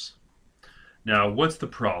troops. Now, what's the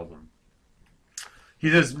problem? He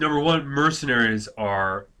says, number one, mercenaries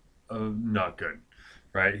are not good,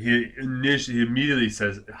 right? He immediately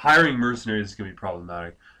says hiring mercenaries is going to be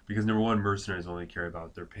problematic because, number one, mercenaries only care about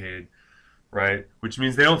what they're paid, right? Which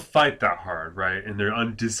means they don't fight that hard, right? And they're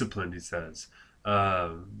undisciplined, he says,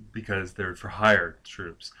 because they're for hired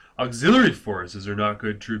troops. Auxiliary forces are not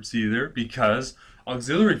good troops either, because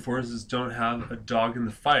auxiliary forces don't have a dog in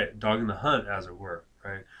the fight, dog in the hunt, as it were,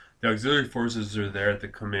 right? The auxiliary forces are there at the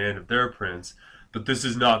command of their prince, but this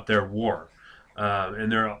is not their war,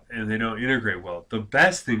 and they don't integrate well. The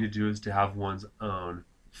best thing to do is to have one's own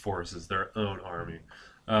forces, their own army.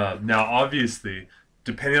 Now, obviously,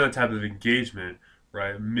 depending on the type of engagement,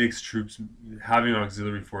 right, mixed troops, having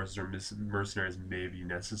auxiliary forces or mercenaries may be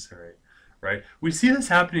necessary, right? We see this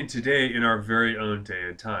happening today in our very own day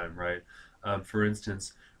and time, right? For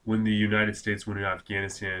instance, when the United States went into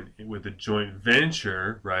Afghanistan with a joint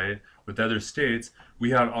venture, right, with other states, we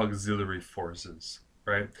had auxiliary forces,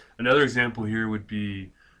 right? Another example here would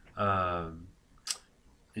be during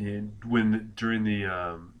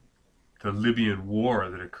the Libyan war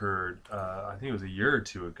that occurred, I think it was a year or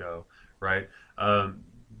two ago, right?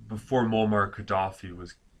 Before Muammar Gaddafi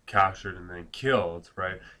was captured and then killed,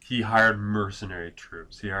 right? He hired mercenary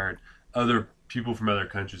troops. He hired other people from other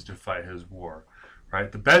countries to fight his war,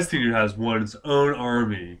 right? The best thing to have is one's own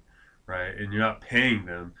army, right? And you're not paying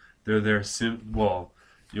them. They're there. Well,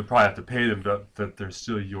 you'll probably have to pay them, but they're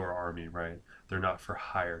still your army, right? They're not for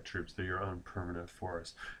hire troops. They're your own permanent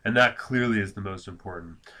force, and that clearly is the most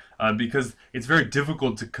important, because it's very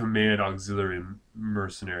difficult to command auxiliary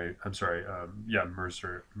mercenary.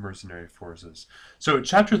 Mercenary forces. So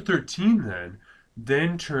chapter 13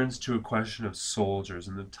 then turns to a question of soldiers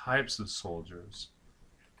and the types of soldiers,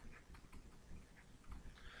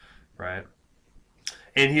 right?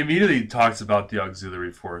 And he immediately talks about the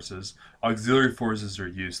auxiliary forces. Auxiliary forces are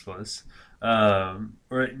useless. Or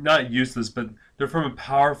not useless, but they're from a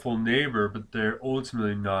powerful neighbor, but they're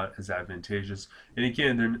ultimately not as advantageous. And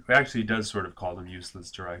again, actually does sort of call them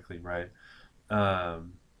useless directly, right?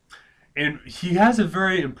 Um, and he has a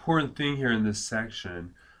very important thing here in this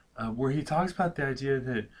section where he talks about the idea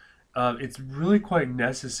that it's really quite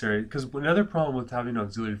necessary, because another problem with having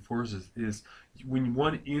auxiliary forces is when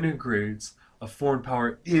one integrates a foreign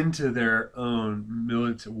power into their own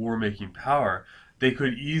military war-making power, they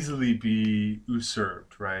could easily be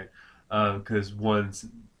usurped, right? Because one's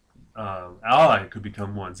ally could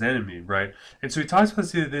become one's enemy, right? And so he talks about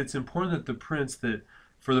that it's important that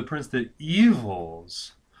for the prince that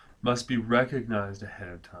evils must be recognized ahead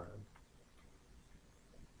of time.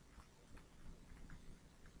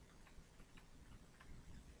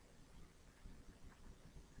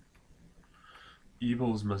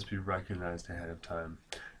 Evils must be recognized ahead of time,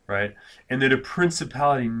 right? And that the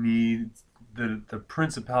principality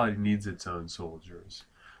needs its own soldiers,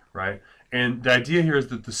 right? And the idea here is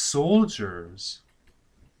that the soldiers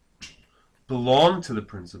belong to the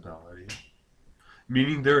principality,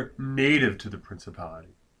 meaning they're native to the principality.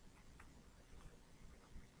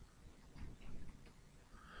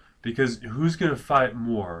 Because who's going to fight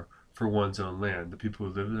more for one's own land? The people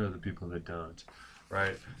who live there or the people that don't?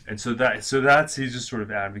 Right? And so that's he's just sort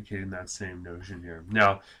of advocating that same notion here.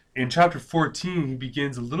 Now, in chapter 14, he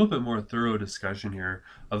begins a little bit more thorough discussion here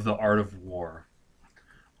of the art of war.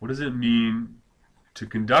 What does it mean to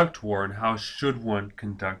conduct war, and how should one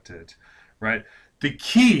conduct it? Right? The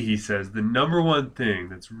key, he says, the number one thing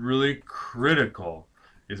that's really critical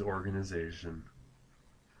is organization.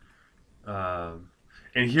 Um,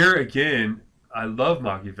 and here again, I love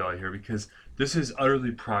Machiavelli here because this is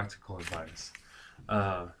utterly practical advice.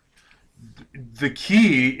 Uh, the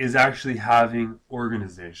key is actually having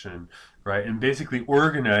organization, right? And basically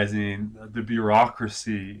organizing the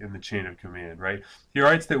bureaucracy in the chain of command, right? He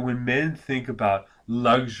writes that when men think about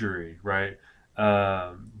luxury, right,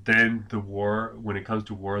 then when it comes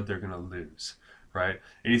to war, they're going to lose, right?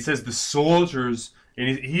 And he says the soldiers,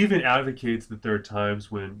 and he even advocates that there are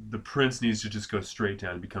times when the prince needs to just go straight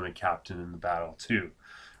down and become a captain in the battle too,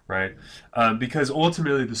 right? Because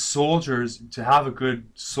ultimately, the soldiers, to have a good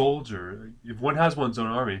soldier, if one has one's own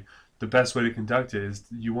army, the best way to conduct it is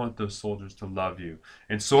you want those soldiers to love you.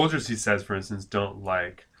 And soldiers, he says, for instance, don't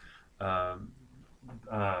like um,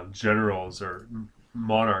 generals or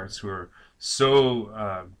monarchs who are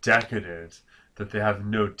so decadent that they have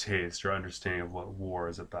no taste or understanding of what war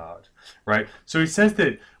is about, right? So he says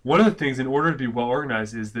that one of the things, in order to be well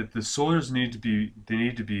organized, is that the soldiers need to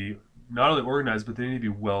be not only organized, but they need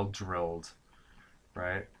to be well drilled,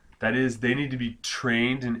 right? That is, they need to be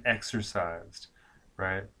trained and exercised,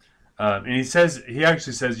 right? And he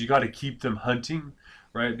actually says you got to keep them hunting,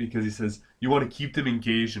 right? Because he says you want to keep them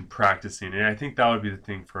engaged and practicing. And I think that would be the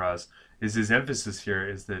thing for us. Is his emphasis here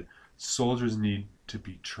is that soldiers need to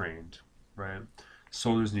be trained, right?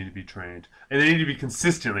 Soldiers need to be trained, and they need to be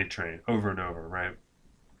consistently trained over and over, right?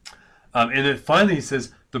 And then finally, he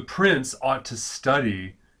says the prince ought to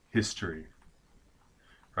study history,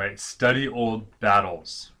 right? Study old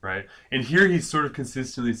battles, right? And here he sort of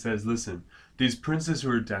consistently says, listen, these princes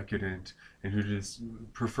who are decadent and who just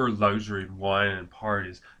prefer luxury and wine and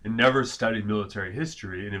parties and never studied military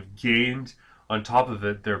history and have gained on top of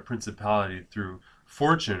it their principality through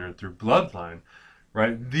fortune or through bloodline,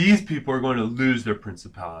 right? These people are going to lose their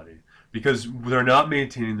principality because they're not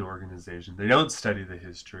maintaining the organization. They don't study the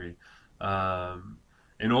history.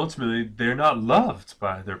 And ultimately, they're not loved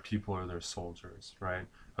by their people or their soldiers, right?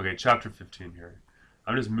 Okay, chapter 15 here.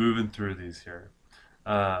 I'm just moving through these here.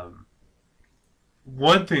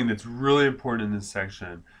 One thing that's really important in this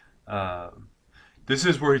section, this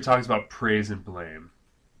is where he talks about praise and blame.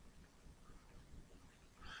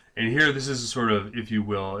 And here, this is sort of, if you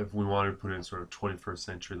will, if we wanted to put it in sort of 21st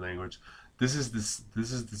century language, this is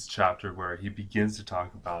this chapter where he begins to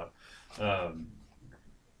talk about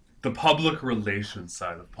the public relations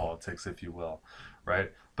side of politics, if you will,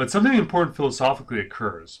 right? But something important philosophically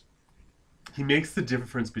occurs. He makes the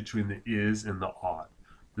difference between the is and the ought.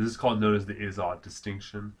 This is known as the is-ought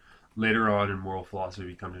distinction. Later on in moral philosophy,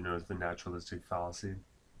 we come to know as the naturalistic fallacy.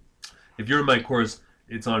 If you're in my course,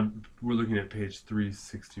 we're looking at page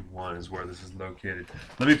 361 is where this is located.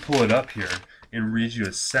 Let me pull it up here and read you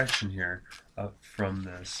a section here from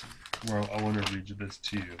this, where I want to read this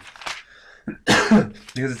to you. Because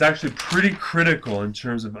it's actually pretty critical in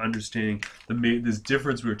terms of understanding this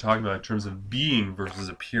difference we were talking about in terms of being versus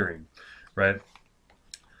appearing, right?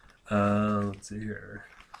 Let's see here.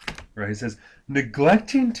 Right? He says,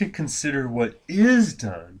 neglecting to consider what is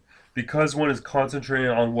done because one is concentrating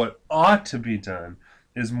on what ought to be done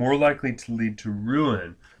is more likely to lead to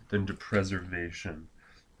ruin than to preservation.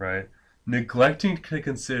 Right? Neglecting to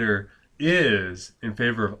consider is in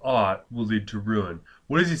favor of ought will lead to ruin.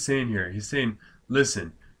 What is he saying here? He's saying,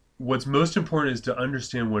 listen, what's most important is to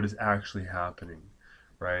understand what is actually happening.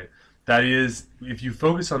 Right? That is, if you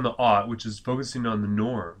focus on the ought, which is focusing on the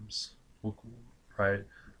norms, right?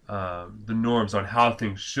 The norms on how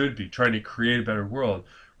things should be, trying to create a better world,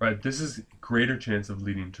 right? This is greater chance of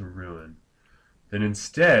leading to ruin than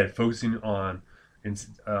instead focusing on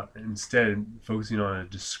a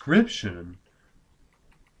description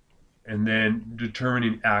and then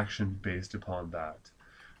determining action based upon that,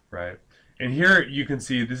 right? And here you can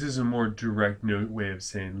see this is a more direct way of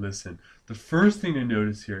saying, listen, the first thing to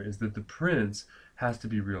notice here is that the prince has to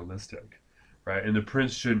be realistic, right? And the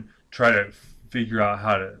prince should try to figure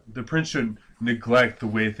out the prince shouldn't neglect the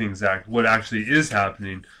way things act, what actually is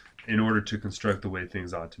happening in order to construct the way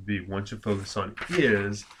things ought to be. One should focus on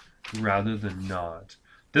is rather than not.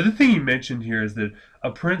 The other thing he mentioned here is that a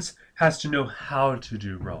prince has to know how to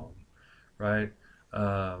do wrong, right?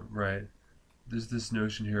 Right. There's this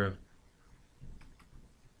notion here of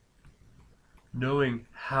knowing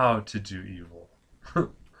how to do evil.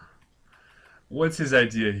 What's his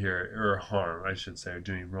idea here, or harm, I should say, or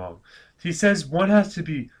doing wrong? He says one has to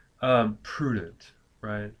be prudent,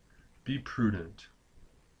 right? Be prudent.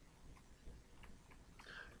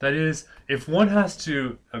 That is, if one has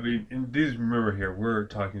to, I mean, remember here, we're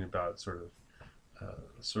talking about sort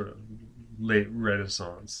of late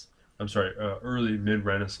Renaissance. I'm sorry, early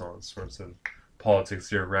mid-Renaissance sorts of politics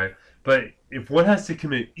here, right? But if one has to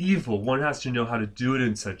commit evil, one has to know how to do it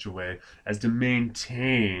in such a way as to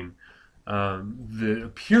maintain the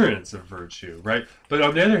appearance of virtue, right? But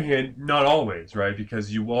on the other hand, not always, right?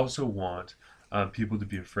 Because you also want people to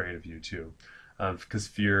be afraid of you too. Because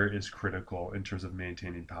fear is critical in terms of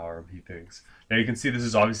maintaining power, he thinks. Now you can see this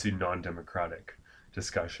is obviously non-democratic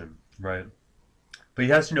discussion, right? But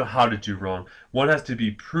he has to know how to do wrong. One has to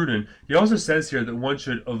be prudent. He also says here that one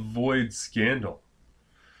should avoid scandal.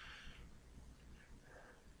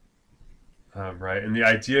 Right? And the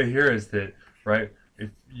idea here is that, right, if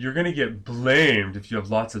you're going to get blamed if you have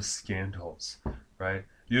lots of scandals, right?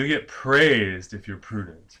 You'll get praised if you're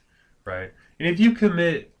prudent, right? And if you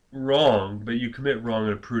commit wrong, but you commit wrong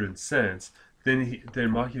in a prudent sense, then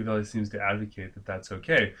Machiavelli seems to advocate that that's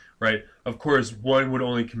okay, right? Of course, one would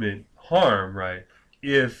only commit harm, right,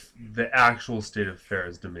 if the actual state of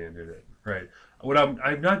affairs demanded it, right? What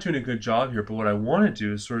I'm not doing a good job here, but what I want to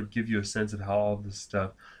do is sort of give you a sense of how all this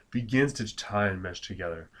stuff begins to tie and mesh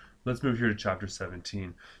together. Let's move here to chapter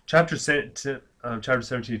 17. Chapter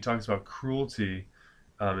 17 talks about cruelty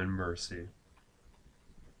and mercy.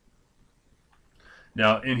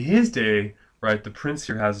 Now, in his day, right, the prince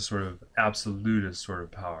here has a sort of absolutist sort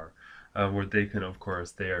of power, where they can, of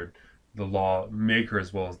course, they are the law maker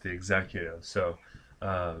as well as the executive. So,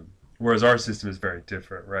 whereas our system is very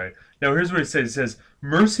different, right? Now, here's what he says. He says,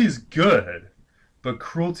 mercy is good, but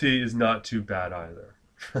cruelty is not too bad either.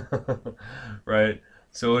 Right?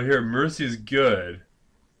 So here, mercy is good,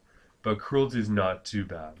 but cruelty is not too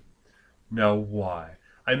bad. Now, why?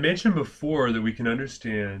 I mentioned before that we can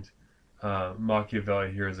understand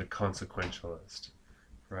Machiavelli here as a consequentialist,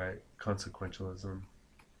 right? Consequentialism.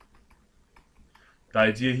 The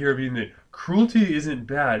idea here being that cruelty isn't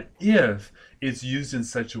bad if it's used in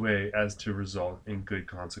such a way as to result in good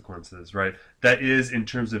consequences, right? That is, in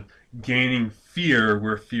terms of gaining fear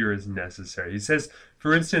where fear is necessary. He says,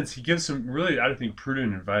 for instance, he gives some really, I think,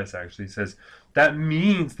 prudent advice, actually. He says, that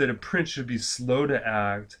means that a prince should be slow to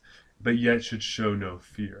act, but yet should show no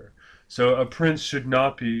fear. So a prince should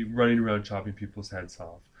not be running around chopping people's heads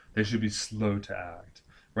off. They should be slow to act.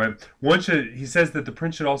 Right? He says that the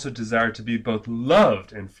prince should also desire to be both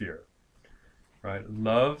loved and feared. Right?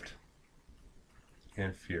 Loved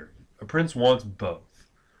and feared. A prince wants both.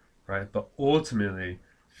 Right? But ultimately,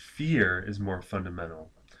 fear is more fundamental.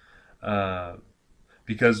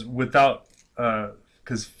 Because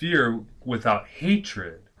fear without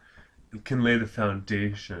hatred can lay the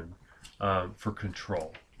foundation for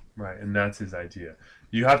control. Right? And that's his idea.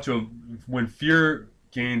 You have to, when fear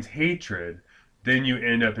gains hatred, then you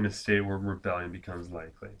end up in a state where rebellion becomes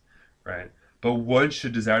likely, right? But one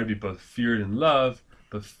should desire to be both feared and loved,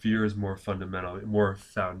 but fear is more fundamental, more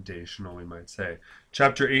foundational, we might say.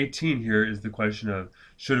 Chapter 18 here is the question of,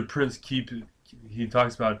 should a prince keep, he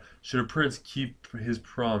talks about, should a prince keep his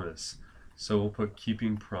promise? So we'll put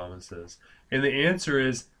keeping promises. And the answer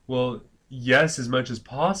is, well, yes, as much as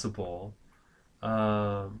possible,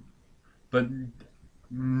 but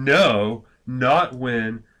No, not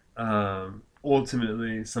when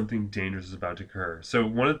ultimately something dangerous is about to occur. So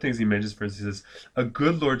one of the things he mentions, for instance, is a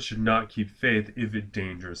good lord should not keep faith if it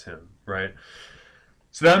dangers him, right?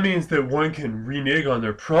 So that means that one can renege on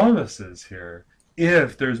their promises here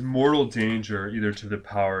if there's mortal danger either to the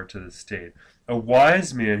power or to the state. A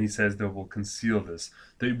wise man, he says, that will conceal this,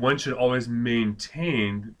 that one should always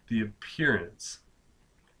maintain the appearance.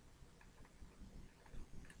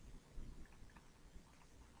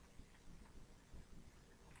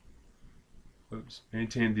 Oops,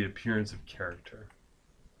 maintain the appearance of character.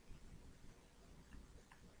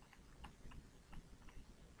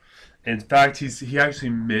 In fact, he actually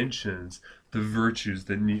mentions the virtues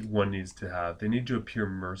that one needs to have. They need to appear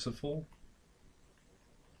merciful,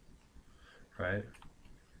 right?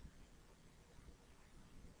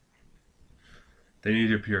 They need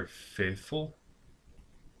to appear faithful.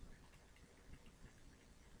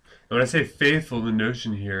 And when I say faithful, the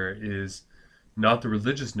notion here is not the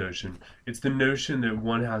religious notion. It's the notion that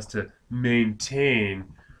one has to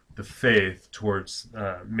maintain the faith towards,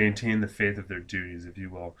 maintain the faith of their duties, if you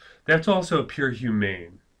will. They have to also appear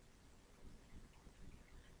humane,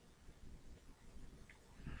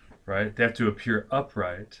 right? They have to appear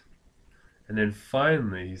upright. And then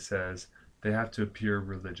finally, he says, they have to appear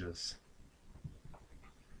religious.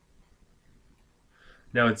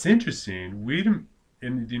 Now, it's interesting.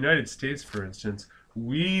 In the United States, for instance,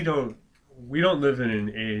 we don't live in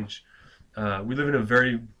an age. We live in a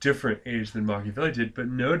very different age than Machiavelli did. But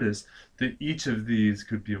notice that each of these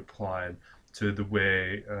could be applied to the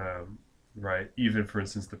way, right? Even, for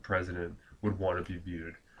instance, the president would want to be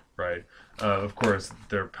viewed, right? Of course,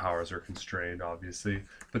 their powers are constrained, obviously,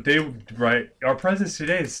 but right? Our presidents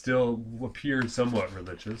today still appear somewhat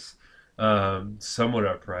religious, somewhat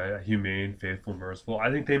upright, humane, faithful, merciful. I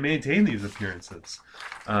think they maintain these appearances.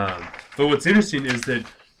 But what's interesting is that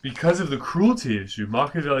because of the cruelty issue,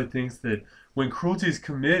 Machiavelli thinks that when cruelty is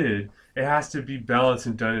committed, it has to be balanced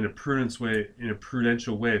and done in a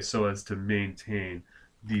prudential way, so as to maintain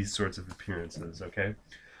these sorts of appearances. Okay,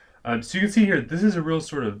 so you can see here, this is a real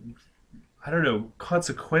sort of, I don't know,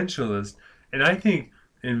 consequentialist, and I think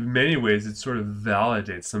in many ways it sort of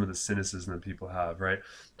validates some of the cynicism that people have, right?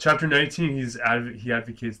 Chapter 19, he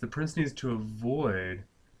advocates the prince needs to avoid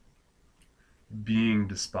being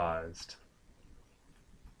despised.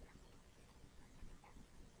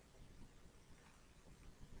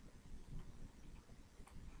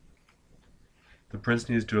 The prince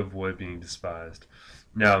needs to avoid being despised.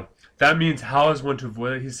 Now, that means how is one to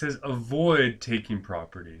avoid it? He says avoid taking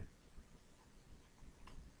property.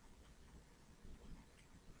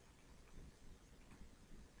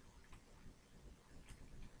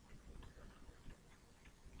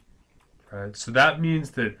 Right? So that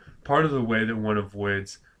means that part of the way that one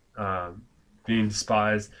avoids being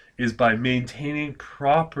despised is by maintaining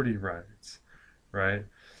property rights, right?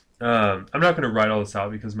 I'm not going to write all this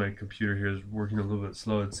out because my computer here is working a little bit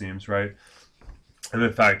slow, it seems, right? And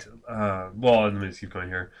in fact, well, let me just keep going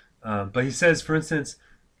here. But he says, for instance,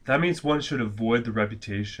 that means one should avoid the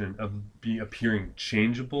reputation of appearing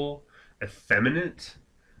changeable, effeminate,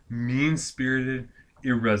 mean-spirited,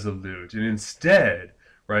 irresolute, and instead,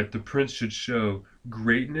 right, the prince should show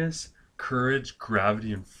greatness, courage,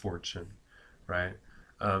 gravity, and fortune, right?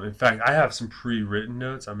 In fact, I have some pre-written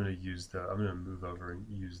notes. I'm going to use those. I'm going to move over and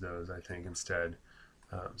use those, I think, instead,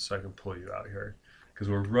 so I can pull you out here because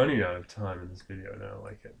we're running out of time in this video, and I don't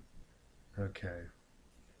like it. Okay.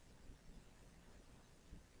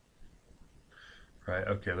 Right.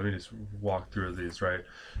 Okay. Let me just walk through these. Right.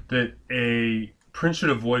 That a prince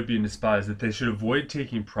should avoid being despised. That they should avoid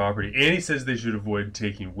taking property, and he says they should avoid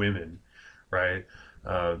taking women. Right.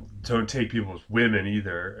 Don't take people's women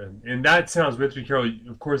either, and that sounds. We have to be careful.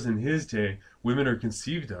 Of course, in his day, women are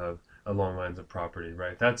conceived of along lines of property.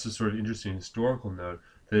 Right. That's a sort of interesting historical note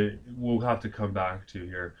that we'll have to come back to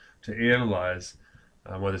here to analyze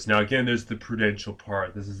what this. Now, again, there's the prudential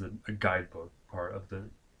part. This is a guidebook part of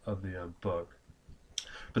the book.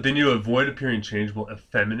 But they need to avoid appearing changeable,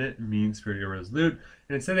 effeminate, mean-spirited, irresolute,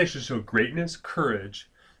 and instead they should show greatness, courage,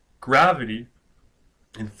 gravity,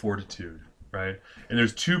 and fortitude, right? And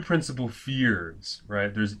there's two principal fears,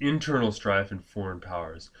 right? There's internal strife and foreign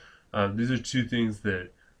powers. These are two things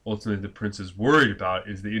that ultimately the prince is worried about,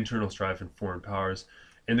 is the internal strife and foreign powers.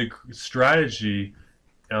 And the strategy,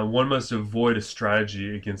 one must avoid a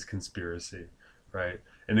strategy against conspiracy, right?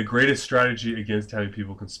 And the greatest strategy against having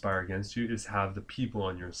people conspire against you is have the people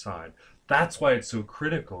on your side. That's why it's so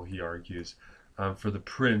critical, he argues, for the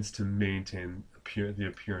prince to maintain the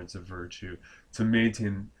appearance of virtue, to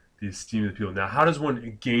maintain the esteem of the people. Now, how does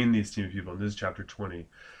one gain the esteem of people? And this is chapter 20.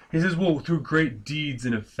 He says, well, through great deeds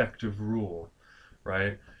and effective rule,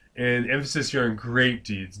 right? And emphasis here on great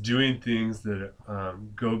deeds, doing things that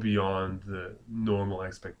go beyond the normal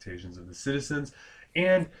expectations of the citizens,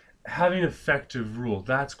 and having effective rule.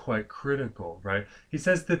 That's quite critical, right? He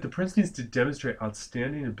says that the prince needs to demonstrate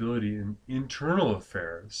outstanding ability in internal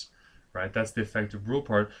affairs, right? That's the effective rule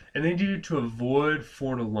part. And they needed to avoid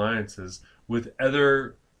foreign alliances with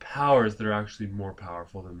other powers that are actually more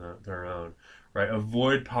powerful than their own, right?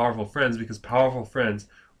 Avoid powerful friends, because powerful friends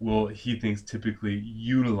will, he thinks, typically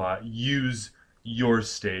use your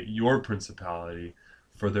state, your principality,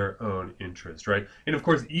 for their own interest, right? And of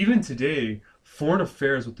course, even today, foreign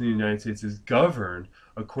affairs within the United States is governed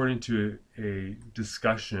according to a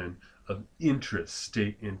discussion of interest,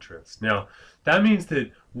 state interest. Now, that means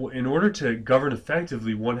that in order to govern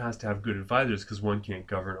effectively, one has to have good advisors, because one can't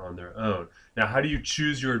govern on their own. Now, how do you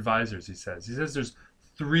choose your advisors, he says? He says there's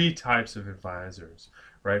 3 types of advisors,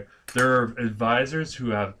 right? There are advisors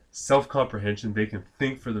who have self-comprehension, they can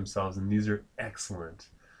think for themselves, and these are excellent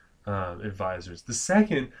advisors. The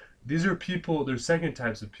second, these are people, there's second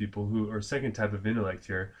types of people who, or second type of intellect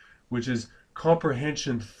here, which is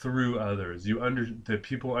comprehension through others. That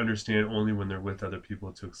people understand only when they're with other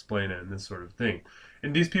people to explain it, and this sort of thing.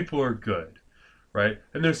 And these people are good, right?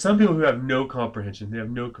 And there's some people who have no comprehension. They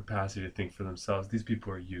have no capacity to think for themselves. These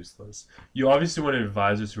people are useless. You obviously want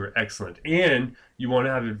advisors who are excellent, and you want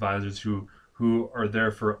to have advisors who are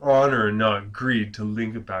there for honor and not greed, to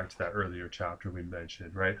link it back to that earlier chapter we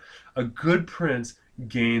mentioned, right? A good prince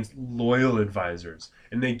gains loyal advisors,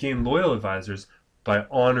 and they gain loyal advisors by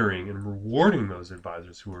honoring and rewarding those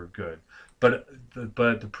advisors who are good. But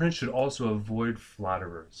the prince should also avoid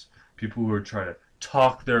flatterers, people who are trying to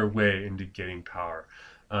talk their way into getting power,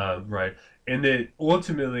 right? And that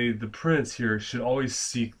ultimately the prince here should always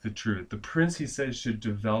seek the truth. The prince, he says, should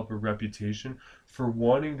develop a reputation for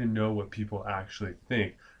wanting to know what people actually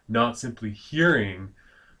think, not simply hearing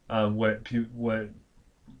what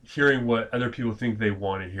other people think they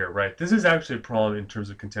want to hear, right? This is actually a problem in terms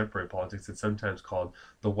of contemporary politics. It's sometimes called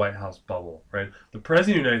the White House bubble, right? The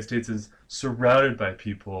President of the United States is surrounded by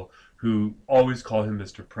people who always call him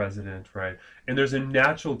Mr. President, right? And there's a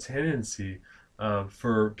natural tendency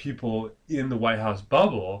for people in the White House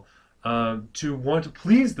bubble to want to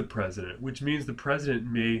please the president, which means the president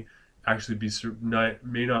may actually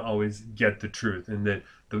may not always get the truth, and that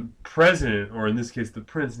the president, or in this case the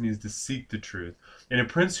prince, needs to seek the truth. And a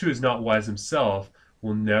prince who is not wise himself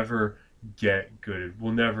will never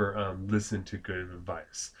listen to good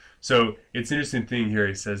advice. So it's an interesting thing here.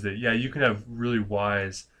 He says that, yeah, you can have really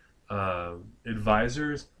wise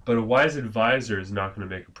advisors, but a wise advisor is not going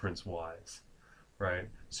to make a prince wise, right?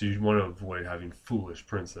 So you want to avoid having foolish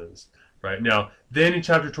princes. Right now, then in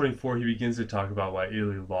chapter 24, he begins to talk about why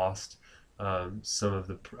Italy lost some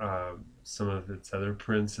of its other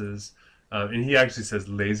princes, and he actually says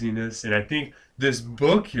laziness. And I think this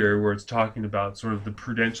book here, where it's talking about sort of the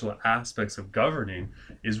prudential aspects of governing,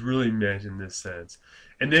 is really meant in this sense.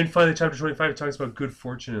 And then finally, chapter 25 talks about good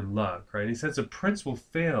fortune and luck. Right? And he says a prince will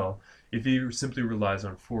fail if he simply relies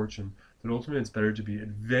on fortune. That ultimately, it's better to be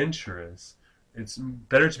adventurous. It's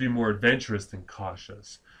better to be more adventurous than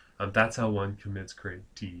cautious. That's how one commits great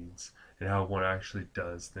deeds, and how one actually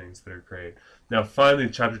does things that are great. Now, finally,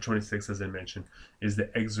 chapter 26, as I mentioned, is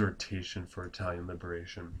the exhortation for Italian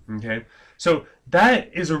liberation. Okay, so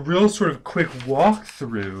that is a real sort of quick walk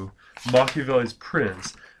through Machiavelli's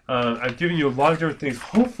Prince. I've given you a lot of different things.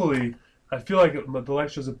 Hopefully, I feel like the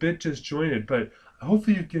lecture is a bit disjointed, but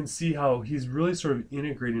hopefully you can see how he's really sort of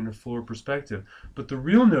integrating a fuller perspective. But the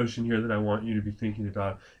real notion here that I want you to be thinking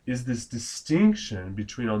about is this distinction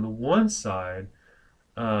between, on the one side,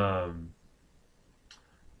 of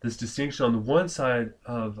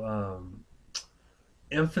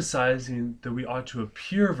emphasizing that we ought to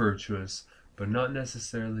appear virtuous, but not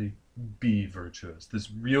necessarily be virtuous. This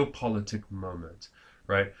realpolitik moment,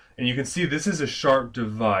 right? And you can see this is a sharp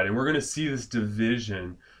divide, and we're going to see this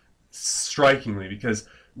division strikingly, because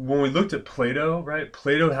when we looked at Plato, right,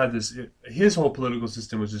 Plato had his whole political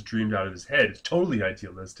system was just dreamed out of his head. It's totally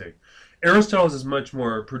idealistic. Aristotle's is much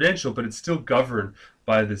more prudential, but it's still governed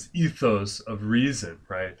by this ethos of reason,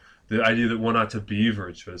 right? The idea that one ought to be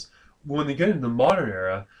virtuous. When they get into the modern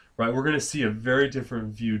era, right, we're going to see a very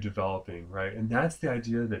different view developing, right? And that's the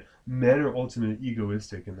idea that men are ultimately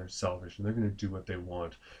egoistic and they're selfish and they're going to do what they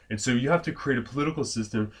want. And so you have to create a political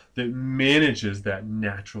system that manages that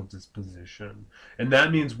natural disposition. And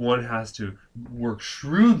that means one has to work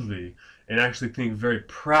shrewdly and actually think very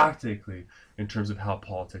practically in terms of how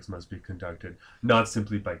politics must be conducted, not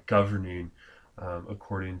simply by governing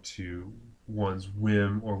according to one's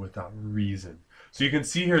whim or without reason. So you can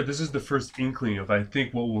see here, this is the first inkling of, I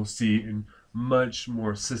think, what we'll see in much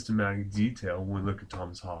more systematic detail when we look at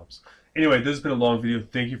Thomas Hobbes. Anyway, this has been a long video.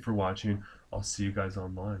 Thank you for watching. I'll see you guys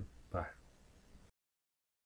online.